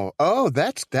 Wow. Oh,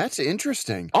 that's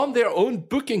interesting. On their own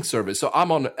booking service. So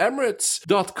I'm on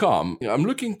Emirates.com. I'm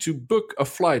looking to book a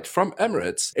flight from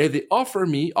Emirates, and they offer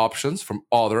me options from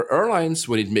other airlines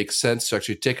when it makes sense to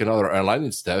actually take another airline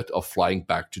instead of flying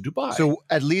back to Dubai. So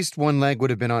at least one leg would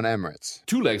have been on Emirates.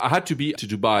 2 legs. I had to be to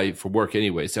Dubai for work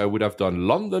anyway. So I would have done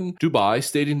London, Dubai,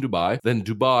 stayed in Dubai, then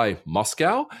Dubai,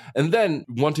 Moscow. And then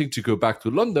wanting to go back to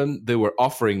London, they were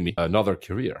offering me another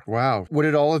career. Wow. Would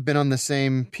it all have been on the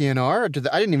same PNR?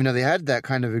 I didn't even know they had that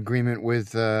kind of agreement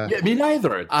with... Yeah, me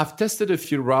neither. I've tested a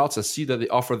few routes. I see that they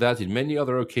offer that in many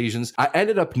other occasions. I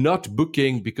ended up not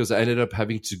booking because I ended up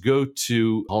having to go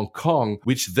to Hong Kong,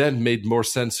 which then made more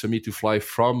sense for me to fly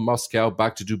from Moscow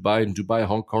back to Dubai, and Dubai,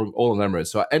 Hong Kong, all on Emirates.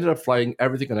 So I ended up flying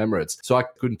everything on Emirates. So I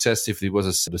couldn't test if it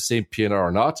was the same PNR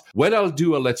or not. When I'll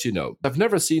do, I'll let you know. I've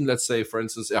never seen, let's say, for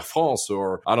instance, Air France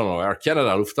or, I don't know, Air Canada,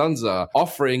 Lufthansa,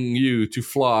 offering you to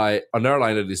fly an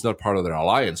airline that is not part of their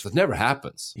alliance. That never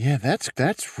happens. Yeah,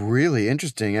 that's really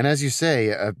interesting. And as you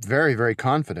say, very, very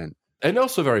confident. And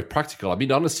also very practical. I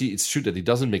mean, honestly, it's true that it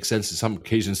doesn't make sense in some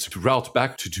occasions to route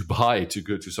back to Dubai to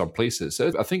go to some places.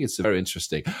 So I think it's very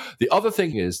interesting. The other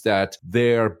thing is that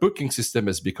their booking system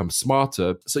has become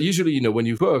smarter. So usually, when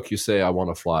you book, you say, I want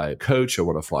to fly coach, I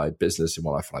want to fly business, I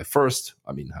want to fly first.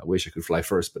 I mean, I wish I could fly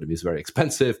first, but it is very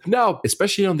expensive. Now,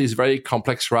 especially on these very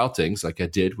complex routings, like I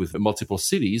did with multiple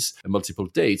cities and multiple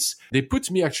dates, they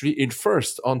put me actually in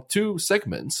first on 2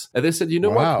 segments. And they said,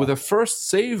 Wow. what, with a first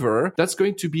saver, that's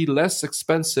going to be less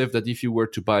expensive than if you were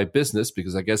to buy business,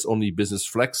 because I guess only Business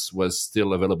Flex was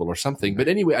still available or something. But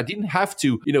anyway, I didn't have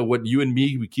to, what you and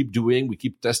me, we keep doing, we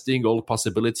keep testing all the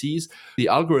possibilities. The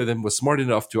algorithm was smart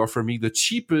enough to offer me the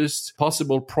cheapest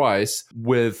possible price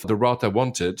with the route I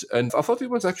wanted. And I thought it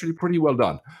was actually pretty well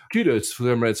done. Kudos to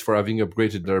Emirates for having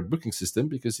upgraded their booking system,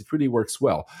 because it really works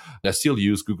well. And I still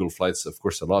use Google Flights, of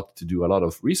course, a lot to do a lot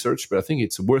of research, but I think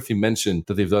it's worthy mention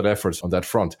that they've done efforts on that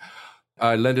front.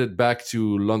 I landed back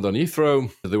to London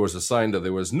Heathrow. There was a sign that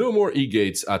there was no more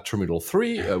e-gates at Terminal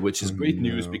 3, which is great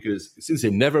news because since they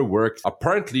never worked,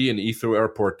 apparently in Heathrow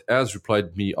Airport, as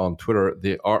replied me on Twitter,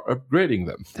 they are upgrading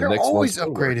them. They're always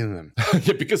upgrading them.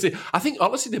 Yeah, because I think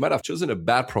honestly they might have chosen a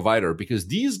bad provider because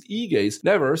these e-gates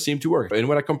never seem to work. And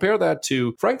when I compare that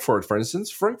to Frankfurt, for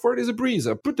instance, Frankfurt is a breeze.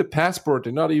 I put the passport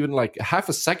and not even like half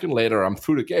a second later, I'm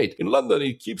through the gate. In London,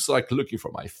 it keeps like looking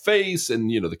for my face and,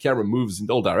 the camera moves in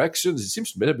all directions. It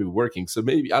seems to be working. So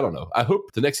maybe, I don't know. I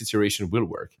hope the next iteration will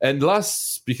work. And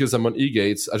last, because I'm on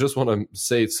e-gates, I just want to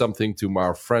say something to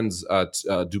my friends at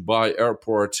Dubai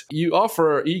Airport. You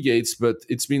offer e-gates, but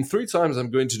it's been 3 times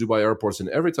I'm going to Dubai airports. And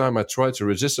every time I try to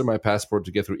register my passport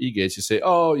to get through e-gates, you say,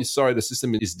 oh, sorry, the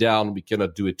system is down. We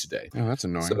cannot do it today. Oh, that's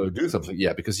annoying. So do something.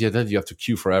 Yeah, because then you have to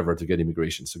queue forever to get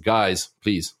immigration. So guys,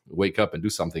 please wake up and do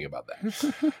something about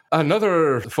that.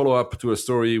 Another follow-up to a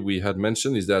story we had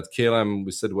mentioned is that KLM,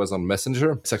 we said, was on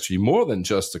Messenger. It's actually more than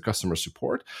just a customer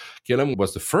support. KLM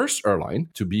was the first airline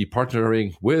to be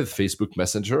partnering with Facebook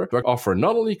Messenger to offer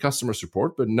not only customer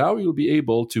support, but now you'll be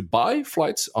able to buy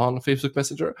flights on Facebook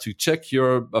Messenger, to check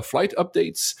your flight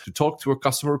updates, to talk to a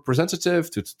customer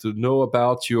representative, to know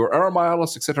about your air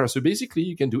miles, etc. So basically,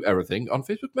 you can do everything on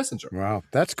Facebook Messenger. Wow,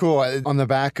 that's cool. On the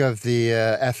back of the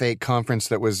F8 conference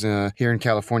that was here in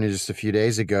California just a few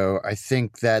days ago, I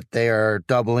think that they are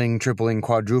doubling, tripling,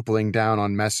 quadrupling down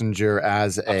on Messenger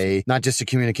as not just a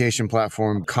communication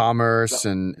platform, commerce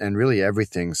and really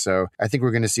everything. So I think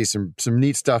we're going to see some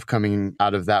neat stuff coming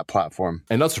out of that platform.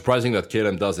 And not surprising that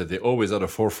KLM does it. They're always at the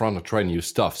forefront of trying new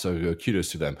stuff. So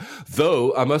kudos to them.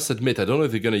 Though I must admit, I don't know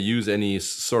if they're going to use any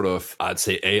sort of, I'd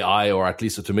say AI or at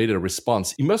least automated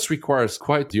response. It must require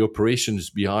quite the operations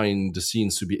behind the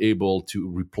scenes to be able to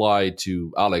reply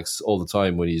to Alex all the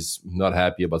time when he's not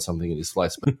happy about something in his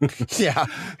flights. Yeah,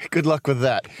 good luck with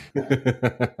that.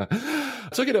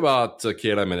 Talking about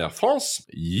KLM and Air France,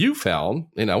 you found,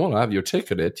 and I want to have your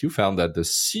take on it, you found that the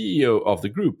CEO of the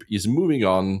group is moving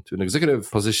on to an executive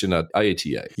position at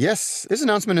IATA. Yes, this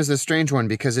announcement is a strange one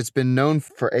because it's been known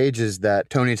for ages that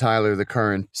Tony Tyler, the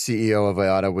current CEO of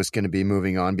IATA, was going to be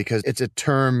moving on because it's a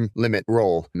term limit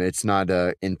role. It's not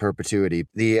in perpetuity.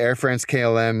 The Air France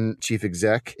KLM chief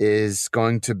exec is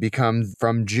going to become,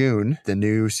 from June, the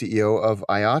new CEO of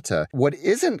IATA. What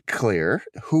isn't clear,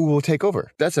 who will take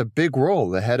over? That's a big role,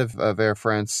 the head of Air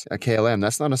France KLM.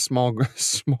 That's not a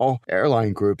small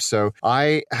airline group. So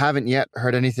I haven't yet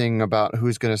heard anything about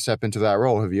who's going to step into that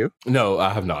role. Have you? No,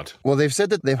 I have not. Well, they've said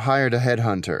that they've hired a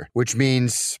headhunter, which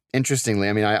means, interestingly,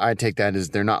 I mean, I take that as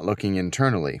they're not looking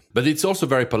internally. But it's also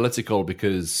very political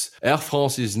because Air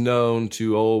France is known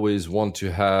to always want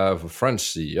to have a French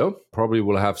CEO. Probably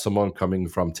will have someone coming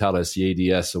from Thales,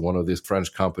 the ADS, or one of these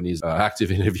French companies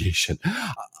active in aviation.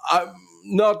 I'm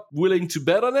not willing to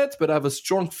bet on it, but I have a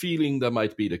strong feeling that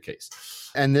might be the case.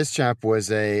 And this chap was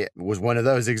one of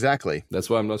those, exactly. That's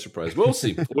why I'm not surprised. We'll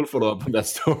see. We'll follow up on that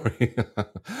story.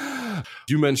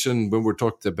 You mentioned when we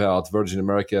talked about Virgin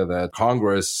America that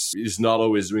Congress is not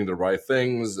always doing the right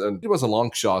things. And it was a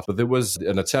long shot, but there was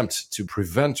an attempt to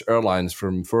prevent airlines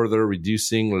from further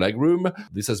reducing legroom.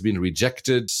 This has been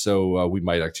rejected. So we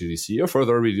might actually see a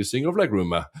further reducing of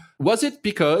legroom. Was it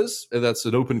because, and that's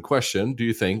an open question, do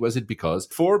you think, was it because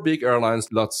 4 big airlines,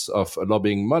 lots of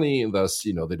lobbying money, and thus,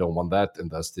 they don't want that,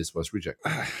 and thus this was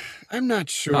rejected? I'm not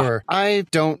sure. I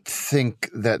don't think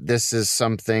that this is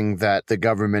something that the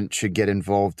government should get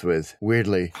involved with,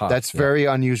 weirdly. That's very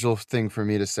unusual thing for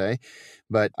me to say.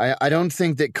 But I don't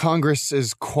think that Congress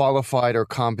is qualified or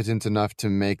competent enough to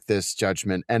make this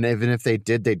judgment. And even if they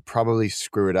did, they'd probably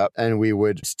screw it up and we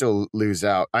would still lose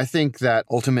out. I think that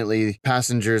ultimately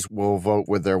passengers will vote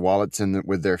with their wallets and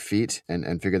with their feet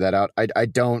and figure that out. I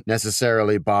don't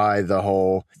necessarily buy the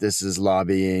whole this is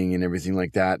lobbying and everything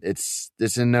like that. It's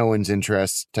in no one's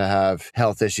interest to have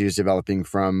health issues developing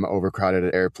from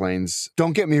overcrowded airplanes.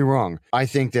 Don't get me wrong. I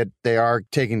think that they are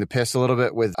taking the piss a little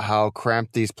bit with how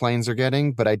cramped these planes are getting.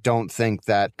 But I don't think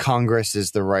that Congress is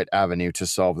the right avenue to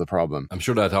solve the problem. I'm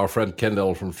sure that our friend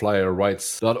Kendall from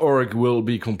flyerrights.org will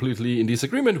be completely in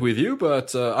disagreement with you,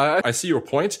 but I see your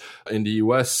point. In the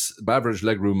US, the average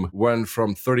legroom went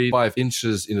from 35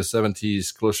 inches in the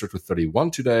 70s closer to 31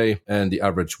 today, and the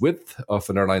average width of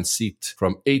an airline seat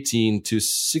from 18 to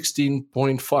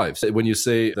 16.5. When you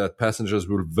say that passengers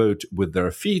will vote with their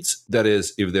feet, that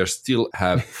is, if they still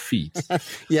have feet.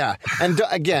 Yeah. And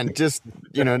again, just,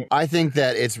 I think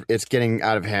that it's getting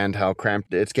out of hand how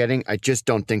cramped it's getting. I just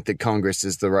don't think that Congress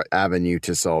is the right avenue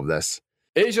to solve this.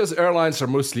 Asia's airlines are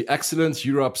mostly excellent.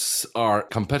 Europe's are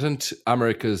competent.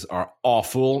 America's are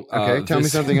awful. Okay, tell me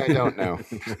something I don't know.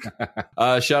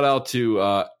 Shout out to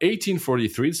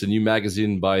 1843. It's a new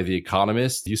magazine by The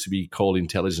Economist. It used to be called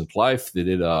Intelligent Life. They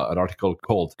did an article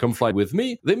called Come Fly With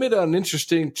Me. They made an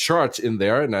interesting chart in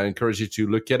there, and I encourage you to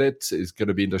look at it. It's going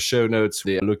to be in the show notes.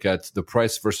 They look at the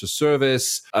price versus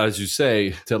service. As you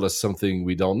say, tell us something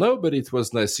we don't know, but it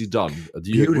was nicely done.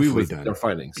 Do you agree with their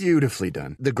findings? Beautifully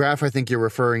done. The graph I think you're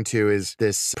referring to is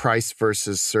this price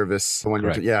versus service.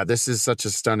 Yeah, this is such a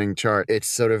stunning chart. It's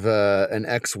sort of an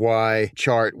XY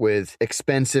chart with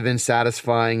expensive and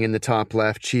satisfying in the top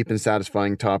left, cheap and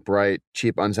satisfying top right,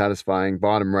 cheap, unsatisfying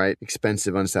bottom right,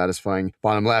 expensive, unsatisfying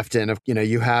bottom left. And,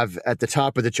 you have at the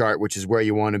top of the chart, which is where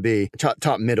you want to be,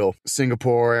 top middle,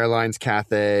 Singapore Airlines,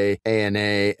 Cathay,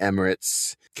 ANA,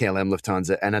 Emirates, KLM,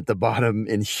 Lufthansa, and at the bottom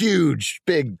in huge,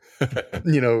 big,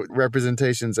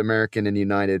 representations, American and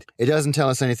United. It doesn't tell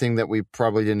us anything that we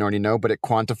probably didn't already know, but it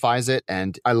quantifies it.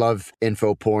 And I love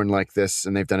info porn like this,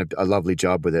 and they've done a lovely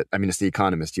job with it. I mean, it's The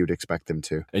Economist. You'd expect them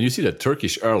to. And you see that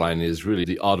Turkish airline is really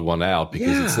the odd one out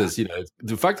because it says,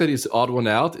 the fact that it's odd one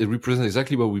out, it represents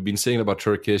exactly what we've been saying about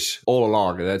Turkish all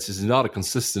along. And that's just not a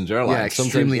consistent airline. Yeah,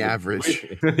 extremely average.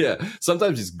 Yeah,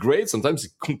 sometimes it's great, sometimes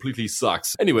it completely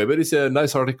sucks. Anyway, but it's a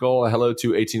nice article. Hello to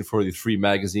 1843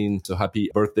 magazine. So happy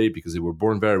birthday because they were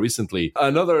born very recently.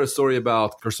 Another story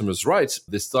about customers' rights.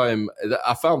 This time,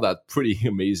 I found that pretty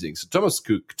amazing. So Thomas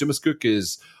Cook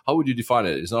is, how would you define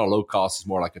it? It's not a low cost. It's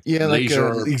more like a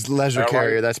leisure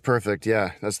carrier. That's perfect.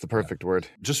 Yeah, that's the perfect word.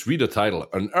 Just read the title.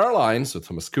 An airline, so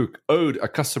Thomas Cook, owed a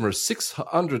customer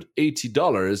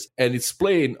 $680 and its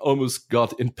plane almost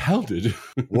got impounded.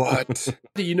 What?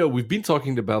 We've been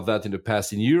talking about that in the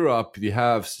past. In Europe, you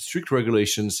have strict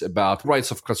regulations about rights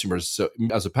of customers. So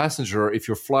as a passenger, if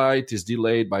your flight is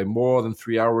delayed by more than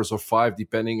 3 hours or 5,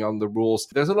 depending on the rules,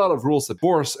 there's a lot of rules that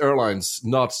force airlines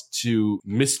not to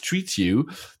mistreat you.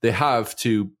 They have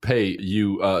to pay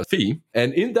you a fee.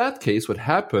 And in that case, what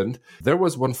happened, there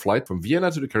was one flight from Vienna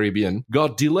to the Caribbean,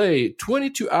 got delayed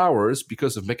 22 hours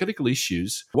because of mechanical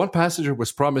issues. One passenger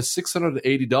was promised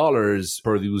 $680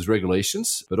 per these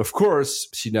regulations. But of course,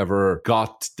 she never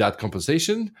got that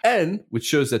compensation. And which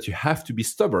shows that you have to be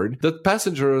stubborn, that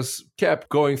passengers kept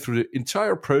going through the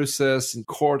entire process in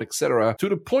court, etc., to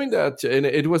the point that, and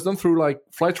it was done through like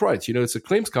Flight Rights. It's a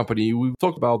claims company. We've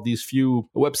talked about these few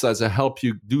websites that help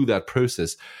you do that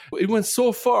process. It went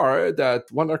so far that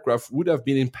one aircraft would have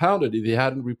been impounded if they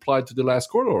hadn't replied to the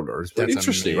last court order. It's very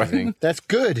interesting, amazing. Right? That's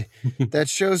good. That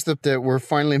shows that we're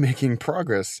finally making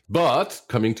progress. But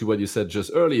coming to what you said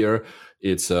just earlier,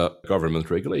 it's a government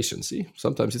regulation. See,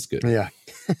 sometimes it's good. Yeah.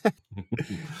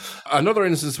 Another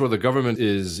instance where the government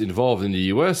is involved in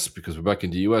the US, because we're back in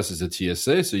the US, is the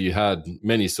TSA. So you had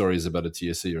many stories about the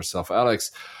TSA yourself,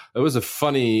 Alex. There was a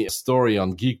funny story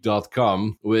on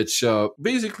geek.com, which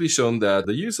basically shown that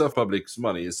the use of public's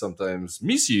money is sometimes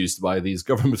misused by these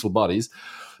governmental bodies.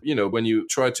 When you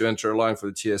try to enter a line for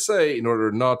the TSA, in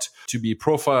order not to be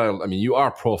profiled, I mean, you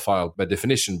are profiled by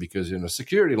definition because you're in a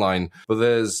security line, but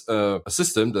there's a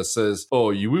system that says,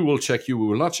 we will check you, we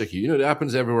will not check you. It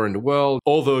happens everywhere in the world.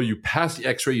 Although you pass the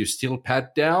x-ray, you still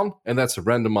pat down, and that's a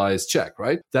randomized check,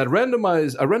 right? A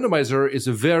randomizer is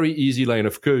a very easy line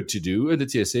of code to do, and the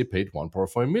TSA paid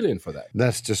 $1.4 million for that.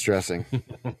 That's distressing.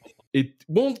 It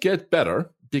won't get better,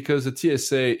 because the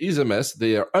TSA is a mess.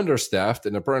 They are understaffed,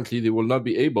 and apparently they will not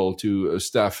be able to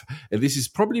staff. And this is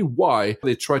probably why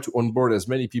they try to onboard as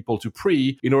many people to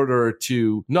pre in order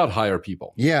to not hire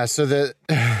people. Yeah, so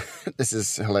this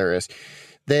is hilarious.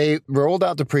 They rolled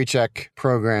out the PreCheck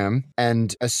program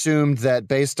and assumed that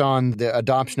based on the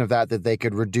adoption of that they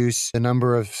could reduce the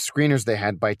number of screeners they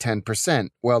had by 10%.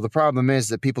 Well, the problem is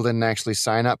that people didn't actually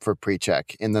sign up for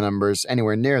PreCheck in the numbers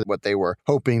anywhere near what they were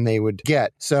hoping they would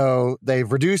get. So they've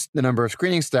reduced the number of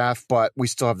screening staff, but we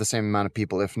still have the same amount of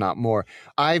people, if not more.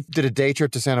 I did a day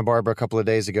trip to Santa Barbara a couple of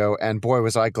days ago, and boy,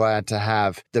 was I glad to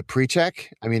have the PreCheck.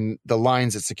 I mean, the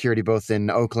lines at security, both in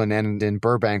Oakland and in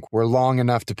Burbank, were long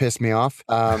enough to piss me off.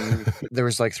 There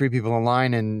was like 3 people in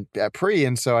line and at pre,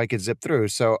 and so I could zip through.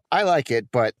 So I like it,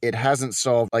 but it hasn't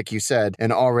solved, like you said,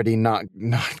 an already not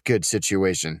good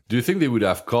situation. Do you think they would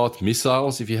have caught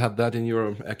missiles if you had that in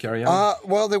your carry-on?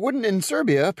 Well, they wouldn't in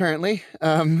Serbia, apparently.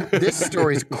 This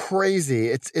story's crazy.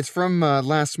 It's from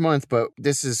last month, but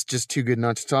this is just too good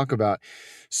not to talk about.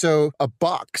 So a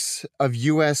box of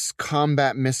U.S.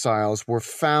 combat missiles were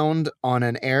found on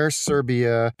an Air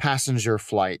Serbia passenger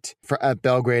flight at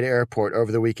Belgrade Airport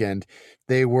over the weekend.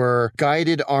 They were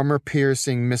guided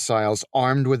armor-piercing missiles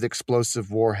armed with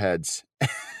explosive warheads.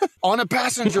 On a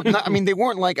passenger, I mean, they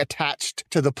weren't like attached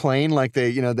to the plane like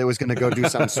they was going to go do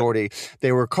some sortie.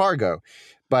 They were cargo,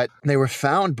 but they were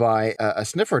found by a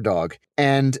sniffer dog.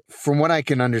 And from what I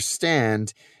can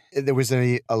understand, there was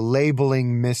a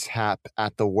labeling mishap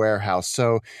at the warehouse.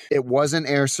 So it wasn't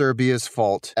Air Serbia's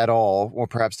fault at all. Or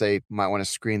perhaps they might want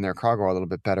to screen their cargo a little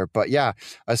bit better. But yeah,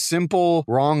 a simple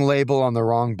wrong label on the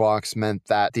wrong box meant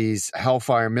that these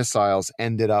Hellfire missiles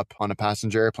ended up on a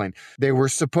passenger airplane. They were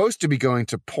supposed to be going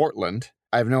to Portland.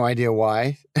 I have no idea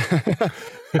why.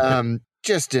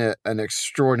 Just an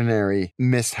extraordinary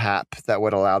mishap that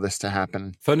would allow this to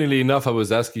happen. Funnily enough, I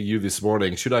was asking you this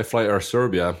morning, should I fly Air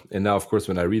Serbia? And now, of course,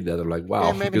 when I read that, I'm like,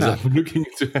 wow, because not. I'm looking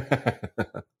into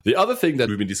The other thing that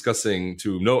we've been discussing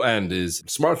to no end is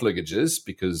smart luggages,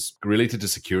 because related to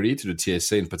security, to the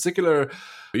TSA in particular,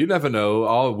 you never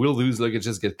know, will those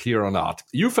luggages get clear or not?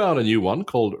 You found a new one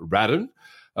called Radon.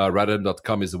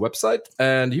 Radon.com is the website,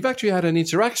 and you've actually had an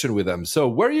interaction with them. So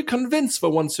were you convinced for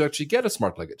once to actually get a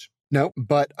smart luggage? No,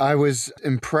 but I was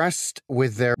impressed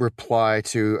with their reply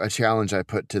to a challenge I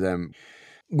put to them.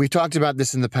 We talked about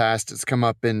this in the past. It's come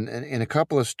up in a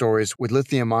couple of stories with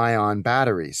lithium-ion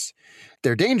batteries.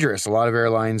 They're dangerous. A lot of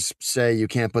airlines say you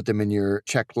can't put them in your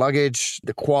checked luggage.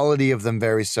 The quality of them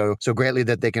varies so greatly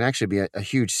that they can actually be a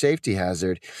huge safety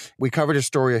hazard. We covered a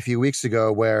story a few weeks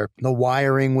ago where the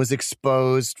wiring was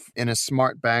exposed in a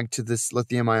smart bag to this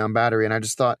lithium-ion battery, and I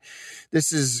just thought,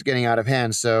 this is getting out of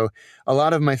hand. So a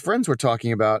lot of my friends were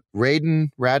talking about Radon,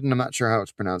 I'm not sure how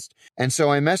it's pronounced. And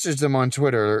so I messaged them on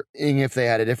Twitter, if they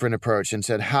had a different approach, and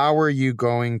said, how are you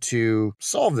going to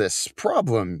solve this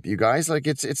problem, you guys? Like,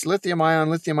 it's lithium-ion.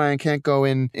 Lithium-ion can't go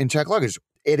in checked luggage.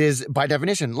 It is, by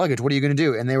definition, luggage. What are you going to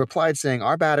do? And they replied saying,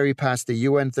 our battery passed the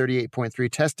UN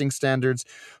 38.3 testing standards,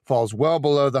 falls well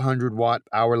below the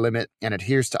 100-watt-hour limit, and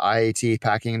adheres to IAT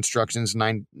packing instructions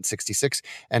 966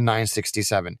 and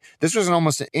 967. This was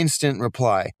almost an instant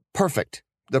reply. Perfect.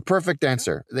 The perfect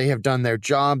answer. They have done their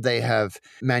job. They have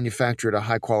manufactured a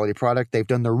high-quality product. They've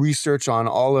done the research on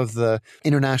all of the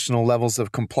international levels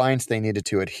of compliance they needed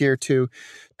to adhere to.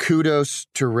 Kudos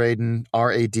to Radon,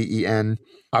 Raden.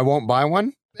 I won't buy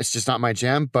one. It's just not my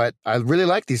jam, but I really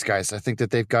like these guys. I think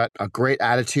that they've got a great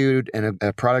attitude and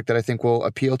a product that I think will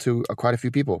appeal to quite a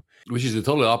few people. Which is the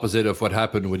total opposite of what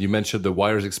happened when you mentioned the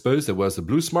wires exposed. There was the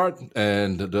Blue Smart,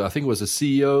 and I think it was the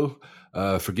CEO,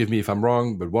 forgive me if I'm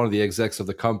wrong, but one of the execs of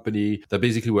the company that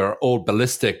basically were all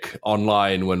ballistic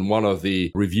online when one of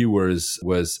the reviewers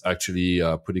was actually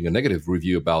putting a negative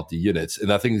review about the units.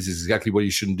 And I think this is exactly what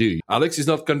you shouldn't do. Alex is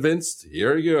not convinced.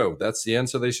 Here you go. That's the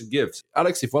answer they should give.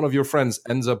 Alex, if one of your friends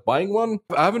ends up buying one,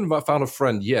 I haven't found a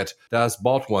friend yet that has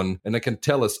bought one and that can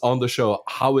tell us on the show,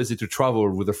 how is it to travel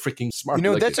with a freaking smart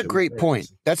luggage? That's a great point.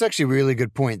 That's actually a really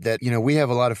good point that, we have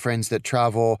a lot of friends that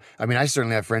travel. I mean, I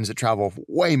certainly have friends that travel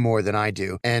way more than I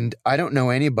do. And I don't know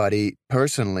anybody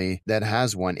personally that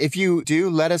has one. If you do,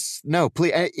 let us know.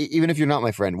 Please, even if you're not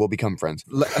my friend, we'll become friends.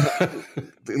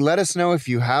 Let us know if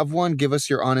you have one. Give us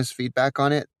your honest feedback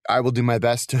on it. I will do my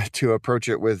best to approach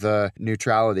it with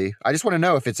neutrality. I just want to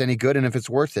know if it's any good and if it's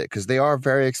worth it, because they are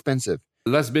very expensive.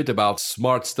 Last bit about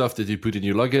smart stuff that you put in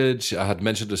your luggage. I had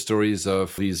mentioned the stories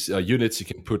of these units you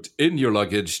can put in your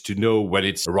luggage to know when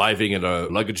it's arriving in a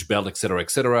luggage belt, etc.,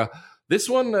 etc. This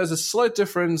one has a slight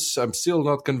difference. I'm still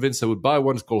not convinced I would buy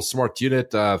one. It's called Smart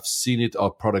Unit. I've seen it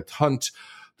on Product Hunt.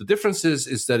 The difference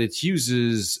is that it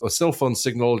uses a cell phone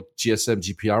signal, GSM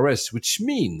GPRS, which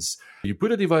means you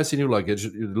put a device in your luggage,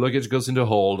 the luggage goes in the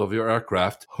hold of your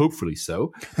aircraft, hopefully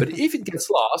so. But if it gets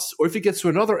lost or if it gets to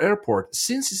another airport,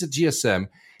 since it's a GSM,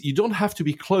 you don't have to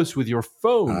be close with your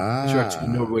phone to actually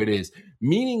know where it is.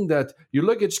 Meaning that your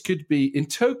luggage could be in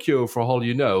Tokyo for all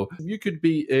you know. You could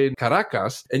be in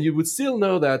Caracas and you would still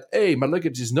know that, hey, my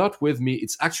luggage is not with me.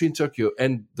 It's actually in Tokyo.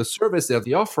 And the service that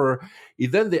they offer,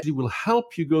 they will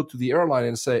help you go to the airline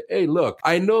and say, hey, look,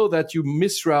 I know that you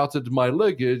misrouted my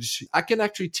luggage. I can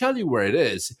actually tell you where it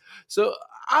is. So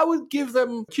I would give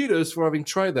them kudos for having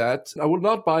tried that. I would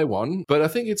not buy one, but I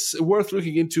think it's worth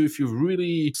looking into if you're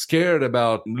really scared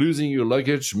about losing your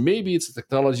luggage. Maybe it's a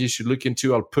technology you should look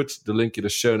into. I'll put the link in the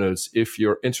show notes if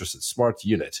you're interested. Smart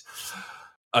Unit.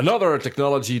 Another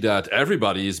technology that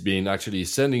everybody has been actually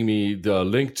sending me the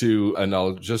link to, and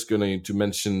I'll just going to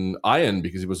mention Ian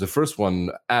because it was the first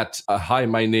one at hi,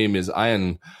 my name is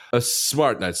Ian. No,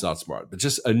 it's not smart, but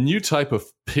just a new type of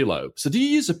pillow. So do you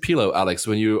use a pillow, Alex,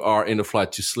 when you are in a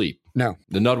flight to sleep? No.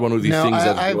 They're not one of these things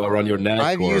that go around your neck?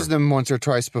 I've used them once or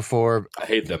twice before. I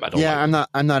hate them. I don't like them.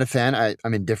 I'm not a fan.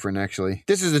 I'm indifferent, actually.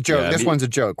 This is a joke. This one's a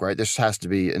joke, right? This has to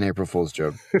be an April Fool's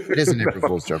joke. It is an April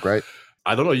Fool's joke, right?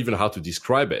 I don't know even how to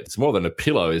describe it. It's more than a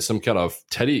pillow. It's some kind of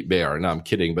teddy bear. No, I'm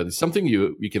kidding. But it's something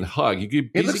you can hug.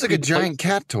 It looks like a giant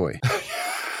cat toy.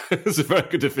 It's a very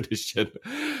good definition.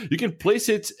 You can place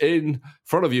it in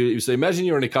front of you. So imagine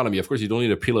you're in economy. Of course, you don't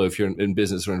need a pillow if you're in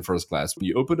business or in first class. When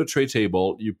you open a tray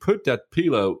table, you put that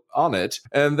pillow on it,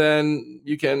 and then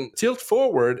you can tilt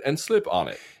forward and slip on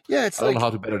it. Yeah, I don't know how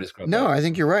to better describe that. No, I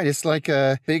think you're right. It's like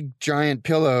a big giant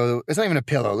pillow. It's not even a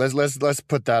pillow. Let's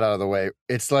put that out of the way.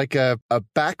 It's like a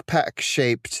backpack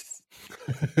shaped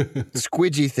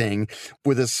squidgy thing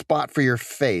with a spot for your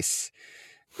face.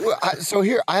 So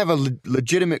here, I have a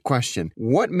legitimate question.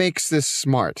 What makes this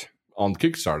smart? On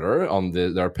Kickstarter, on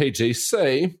their page, they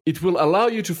say it will allow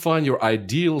you to find your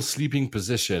ideal sleeping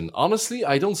position. Honestly,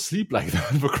 I don't sleep like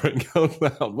that for crying out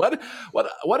loud.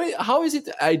 How is it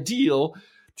ideal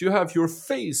to have your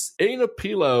face in a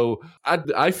pillow at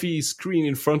the iPhone screen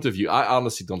in front of you? I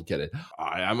honestly don't get it.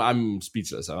 I'm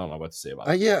speechless. I don't know what to say about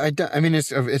it. I mean,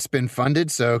 it's been funded,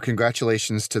 so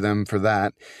congratulations to them for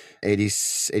that.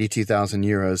 82,000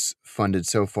 euros funded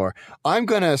so far. I'm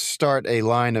going to start a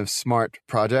line of smart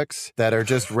projects that are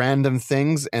just random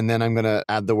things, and then I'm going to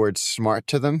add the word smart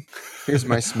to them. Here's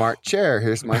my smart chair.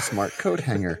 Here's my smart coat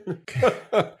hanger.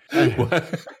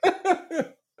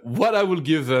 What I will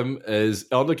give them is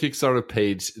on the Kickstarter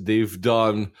page, they've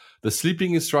done the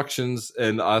sleeping instructions,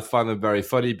 and I find them very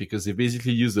funny because they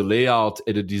basically use the layout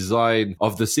and the design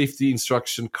of the safety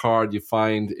instruction card you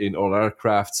find in all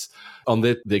aircrafts. On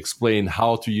that, they explain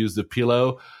how to use the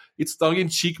pillow. It's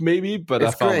tongue-in-cheek maybe, but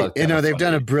it's I found great. that They've funny.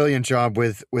 done a brilliant job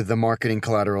with the marketing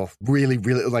collateral. Really,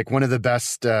 really, like one of the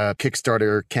best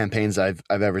Kickstarter campaigns I've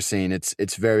ever seen.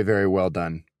 It's very, very well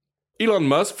done. Elon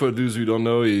Musk, for those who don't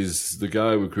know, is the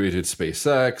guy who created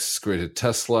SpaceX, created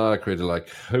Tesla, created like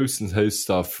host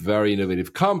of very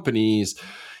innovative companies.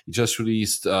 He just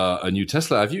released a new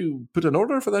Tesla. Have you put an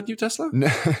order for that new Tesla?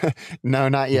 No,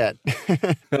 not yet.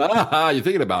 You're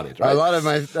thinking about it, right? A lot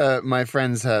of my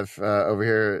friends have over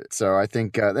here, so I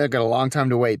think they've got a long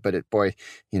time to wait. But it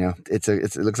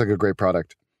looks like a great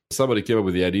product. Somebody came up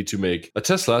with the idea to make a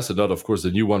Tesla, so not, of course, the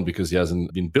new one because he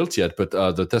hasn't been built yet, but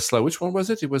the Tesla, which one was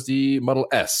it? It was the Model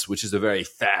S, which is a very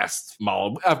fast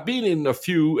model. I've been in a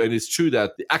few, and it's true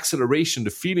that the acceleration, the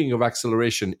feeling of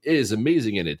acceleration is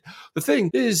amazing in it. The thing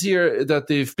is here that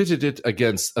they've pitted it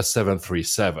against a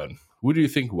 737. Who do you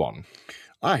think won?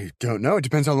 I don't know. It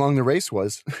depends how long the race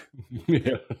was.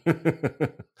 Yeah.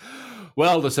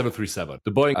 Well, the 737.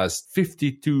 The Boeing has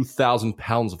 52,000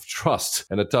 pounds of thrust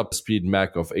and a top speed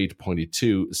Mach of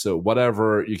 8.2. So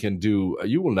whatever you can do,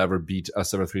 you will never beat a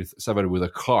 737 with a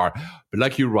car. But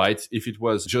like you're right, if it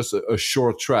was just a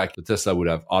short track, the Tesla would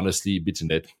have honestly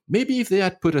beaten it. Maybe if they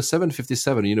had put a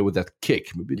 757, with that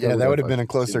kick. Maybe that would have been a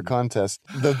closer contest.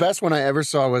 The best one I ever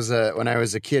saw was when I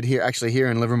was a kid here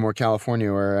in Livermore,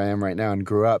 California, where I am right now and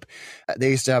grew up.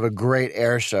 They used to have a great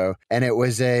air show, and it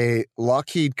was a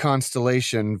Lockheed Constellation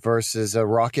versus a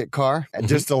rocket car,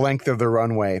 just the length of the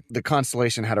runway. The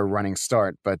Constellation had a running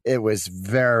start, but it was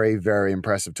very, very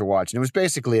impressive to watch. And it was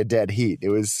basically a dead heat. It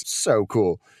was so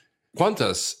cool.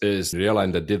 Qantas is the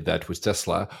airline that did that with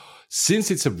Tesla.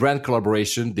 Since it's a brand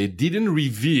collaboration, they didn't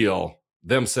reveal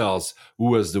themselves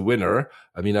who was the winner.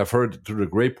 I mean, I've heard through the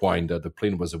grapevine that the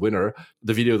plane was a winner.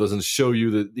 The video doesn't show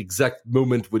you the exact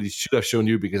moment what it should have shown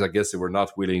you because I guess they were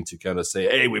not willing to kind of say,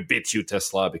 hey, we beat you,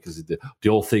 Tesla, because the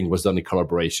whole thing was done in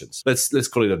collaborations. Let's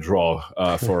call it a draw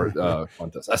for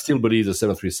Qantas. I still believe the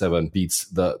 737 beats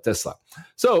the Tesla.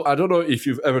 So I don't know if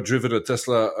you've ever driven a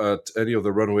Tesla at any of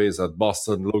the runways at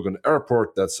Boston Logan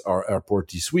Airport. That's our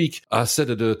airport this week. I said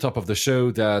at the top of the show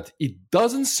that it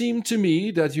doesn't seem to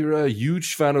me that you're a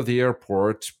huge fan of the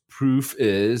airport. Proof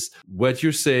is what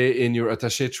you say in your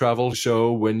Attaché Travel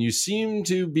show when you seem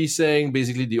to be saying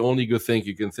basically the only good thing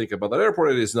you can think about that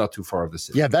airport is not too far of the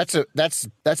city. Yeah,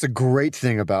 that's a great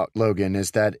thing about Logan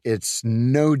is that it's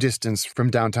no distance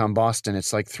from downtown Boston.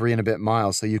 It's like 3 and a bit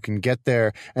miles, so you can get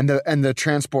there. And the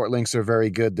transport links are very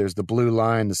good. There's the Blue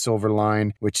Line, the Silver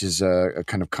Line, which is a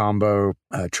kind of combo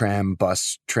tram,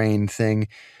 bus, train thing.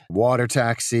 water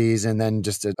taxis and then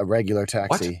just a regular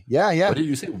taxi. What? Yeah. What did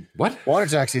you say? What? Water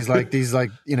taxis, like these,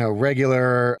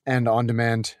 regular and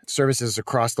on-demand services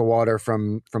across the water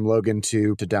from Logan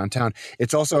to downtown.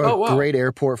 It's also a great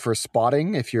airport for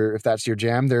spotting if that's your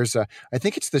jam. There's I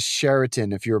think it's the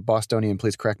Sheraton. If you're a Bostonian,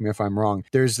 please correct me if I'm wrong.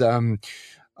 There's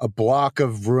a block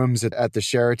of rooms at the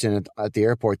Sheraton at the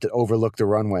airport that overlook the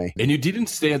runway. And you didn't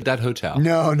stay at that hotel?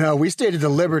 No. We stayed at the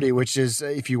Liberty, which is,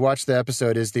 if you watch the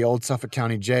episode, is the old Suffolk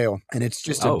County Jail. And it's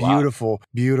just a beautiful,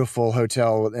 beautiful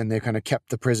hotel. And they kind of kept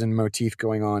the prison motif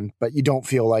going on, but you don't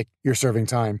feel like you're serving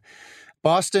time.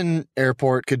 Boston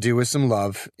Airport could do with some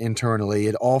love internally.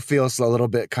 It all feels a little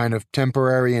bit kind of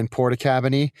temporary and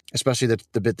porta-cabin-y, especially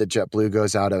the bit that JetBlue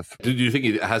goes out of. Do you think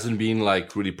it hasn't been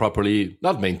like really properly,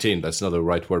 not maintained, that's not the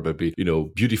right word, but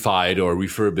beautified or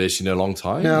refurbished in a long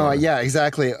time? No, yeah,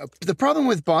 exactly. The problem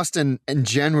with Boston in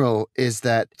general is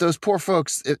that those poor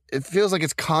folks, it feels like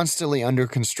it's constantly under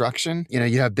construction.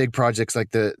 You have big projects like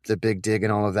the Big Dig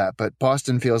and all of that, but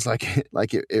Boston feels like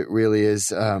it really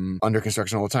is under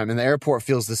construction all the time. And the airport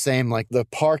feels the same, like the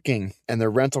parking and the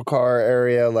rental car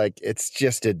area, like it's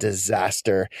just a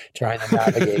disaster trying to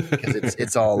navigate because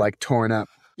it's all like torn up.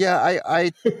 Yeah,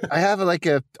 I have like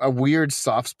a weird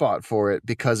soft spot for it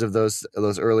because of those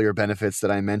earlier benefits that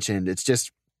I mentioned.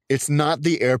 It's not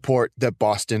the airport that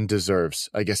Boston deserves,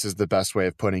 I guess is the best way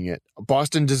of putting it.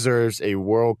 Boston deserves a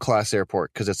world-class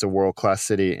airport because it's a world-class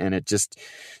city, and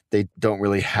they don't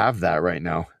really have that right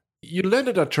now. You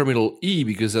landed at Terminal E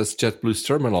because that's JetBlue's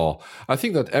terminal. I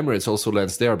think that Emirates also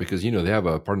lands there because, they have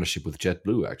a partnership with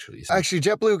JetBlue, actually. So. Actually,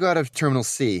 JetBlue got a Terminal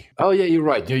C. Oh, yeah, you're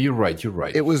right. Yeah, you're right.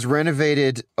 It was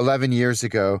renovated 11 years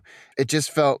ago. It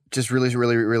just felt really,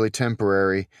 really, really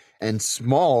temporary and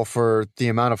small for the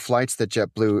amount of flights that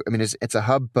JetBlue, it's a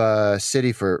hub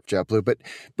city for JetBlue,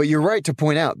 but you're right to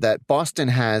point out that Boston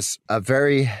has a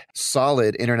very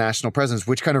solid international presence,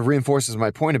 which kind of reinforces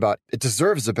my point about it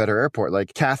deserves a better airport.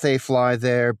 Like Cathay fly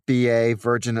there, BA,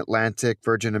 Virgin Atlantic,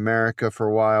 Virgin America for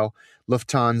a while,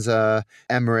 Lufthansa,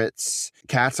 Emirates,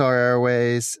 Qatar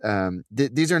Airways.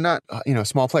 These are not,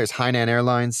 small players. Hainan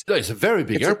Airlines. No, it's a very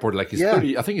big airport. Like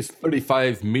I think it's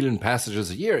 35 million passengers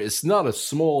a year. It's not a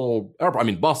small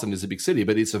airport. Boston is a big city,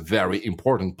 but it's a very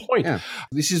important point. Yeah.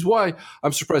 This is why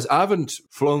I'm surprised. I haven't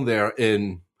flown there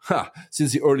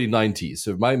since the early 90s.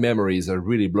 So my memories are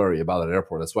really blurry about that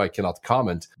airport. That's why I cannot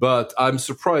comment. But I'm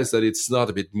surprised that it's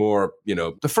not a bit more,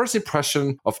 the first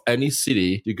impression of any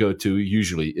city you go to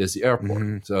usually is the airport.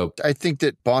 Mm-hmm. So I think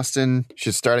that Boston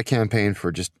should start a campaign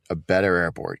for just a better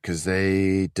airport because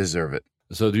they deserve it.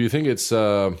 So do you think it's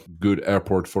a good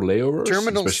airport for layovers?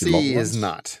 Terminal C is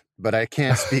not. But I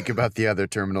can't speak about the other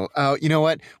terminal. Oh, you know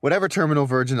what? Whatever terminal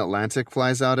Virgin Atlantic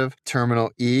flies out of,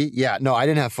 Terminal E. Yeah, no, I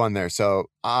didn't have fun there.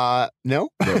 So, no.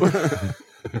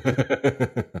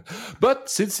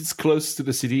 But since it's close to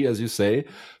the city, as you say,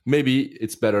 maybe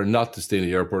it's better not to stay in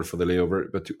the airport for the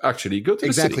layover, but to actually go to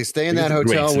the city. Exactly. Stay in that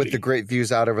hotel with the great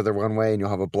views out over the runway, and you'll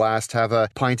have a blast. Have a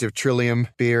pint of Trillium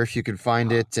beer if you can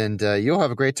find it, and you'll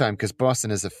have a great time because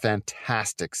Boston is a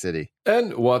fantastic city.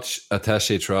 And watch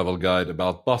Attaché Travel Guide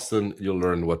about Boston. You'll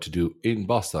learn what to do in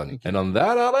Boston. And on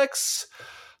that, Alex,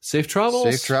 safe travels.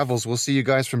 Safe travels. We'll see you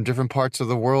guys from different parts of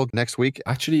the world next week.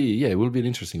 Actually, yeah, it will be an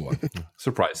interesting one.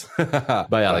 Surprise.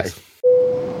 Bye, Alex. Bye.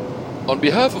 On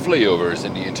behalf of Layovers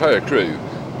and the entire crew,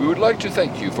 we would like to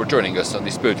thank you for joining us on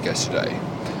this podcast today.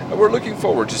 And we're looking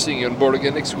forward to seeing you on board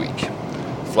again next week.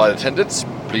 Flight attendants,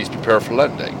 please prepare for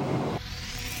landing.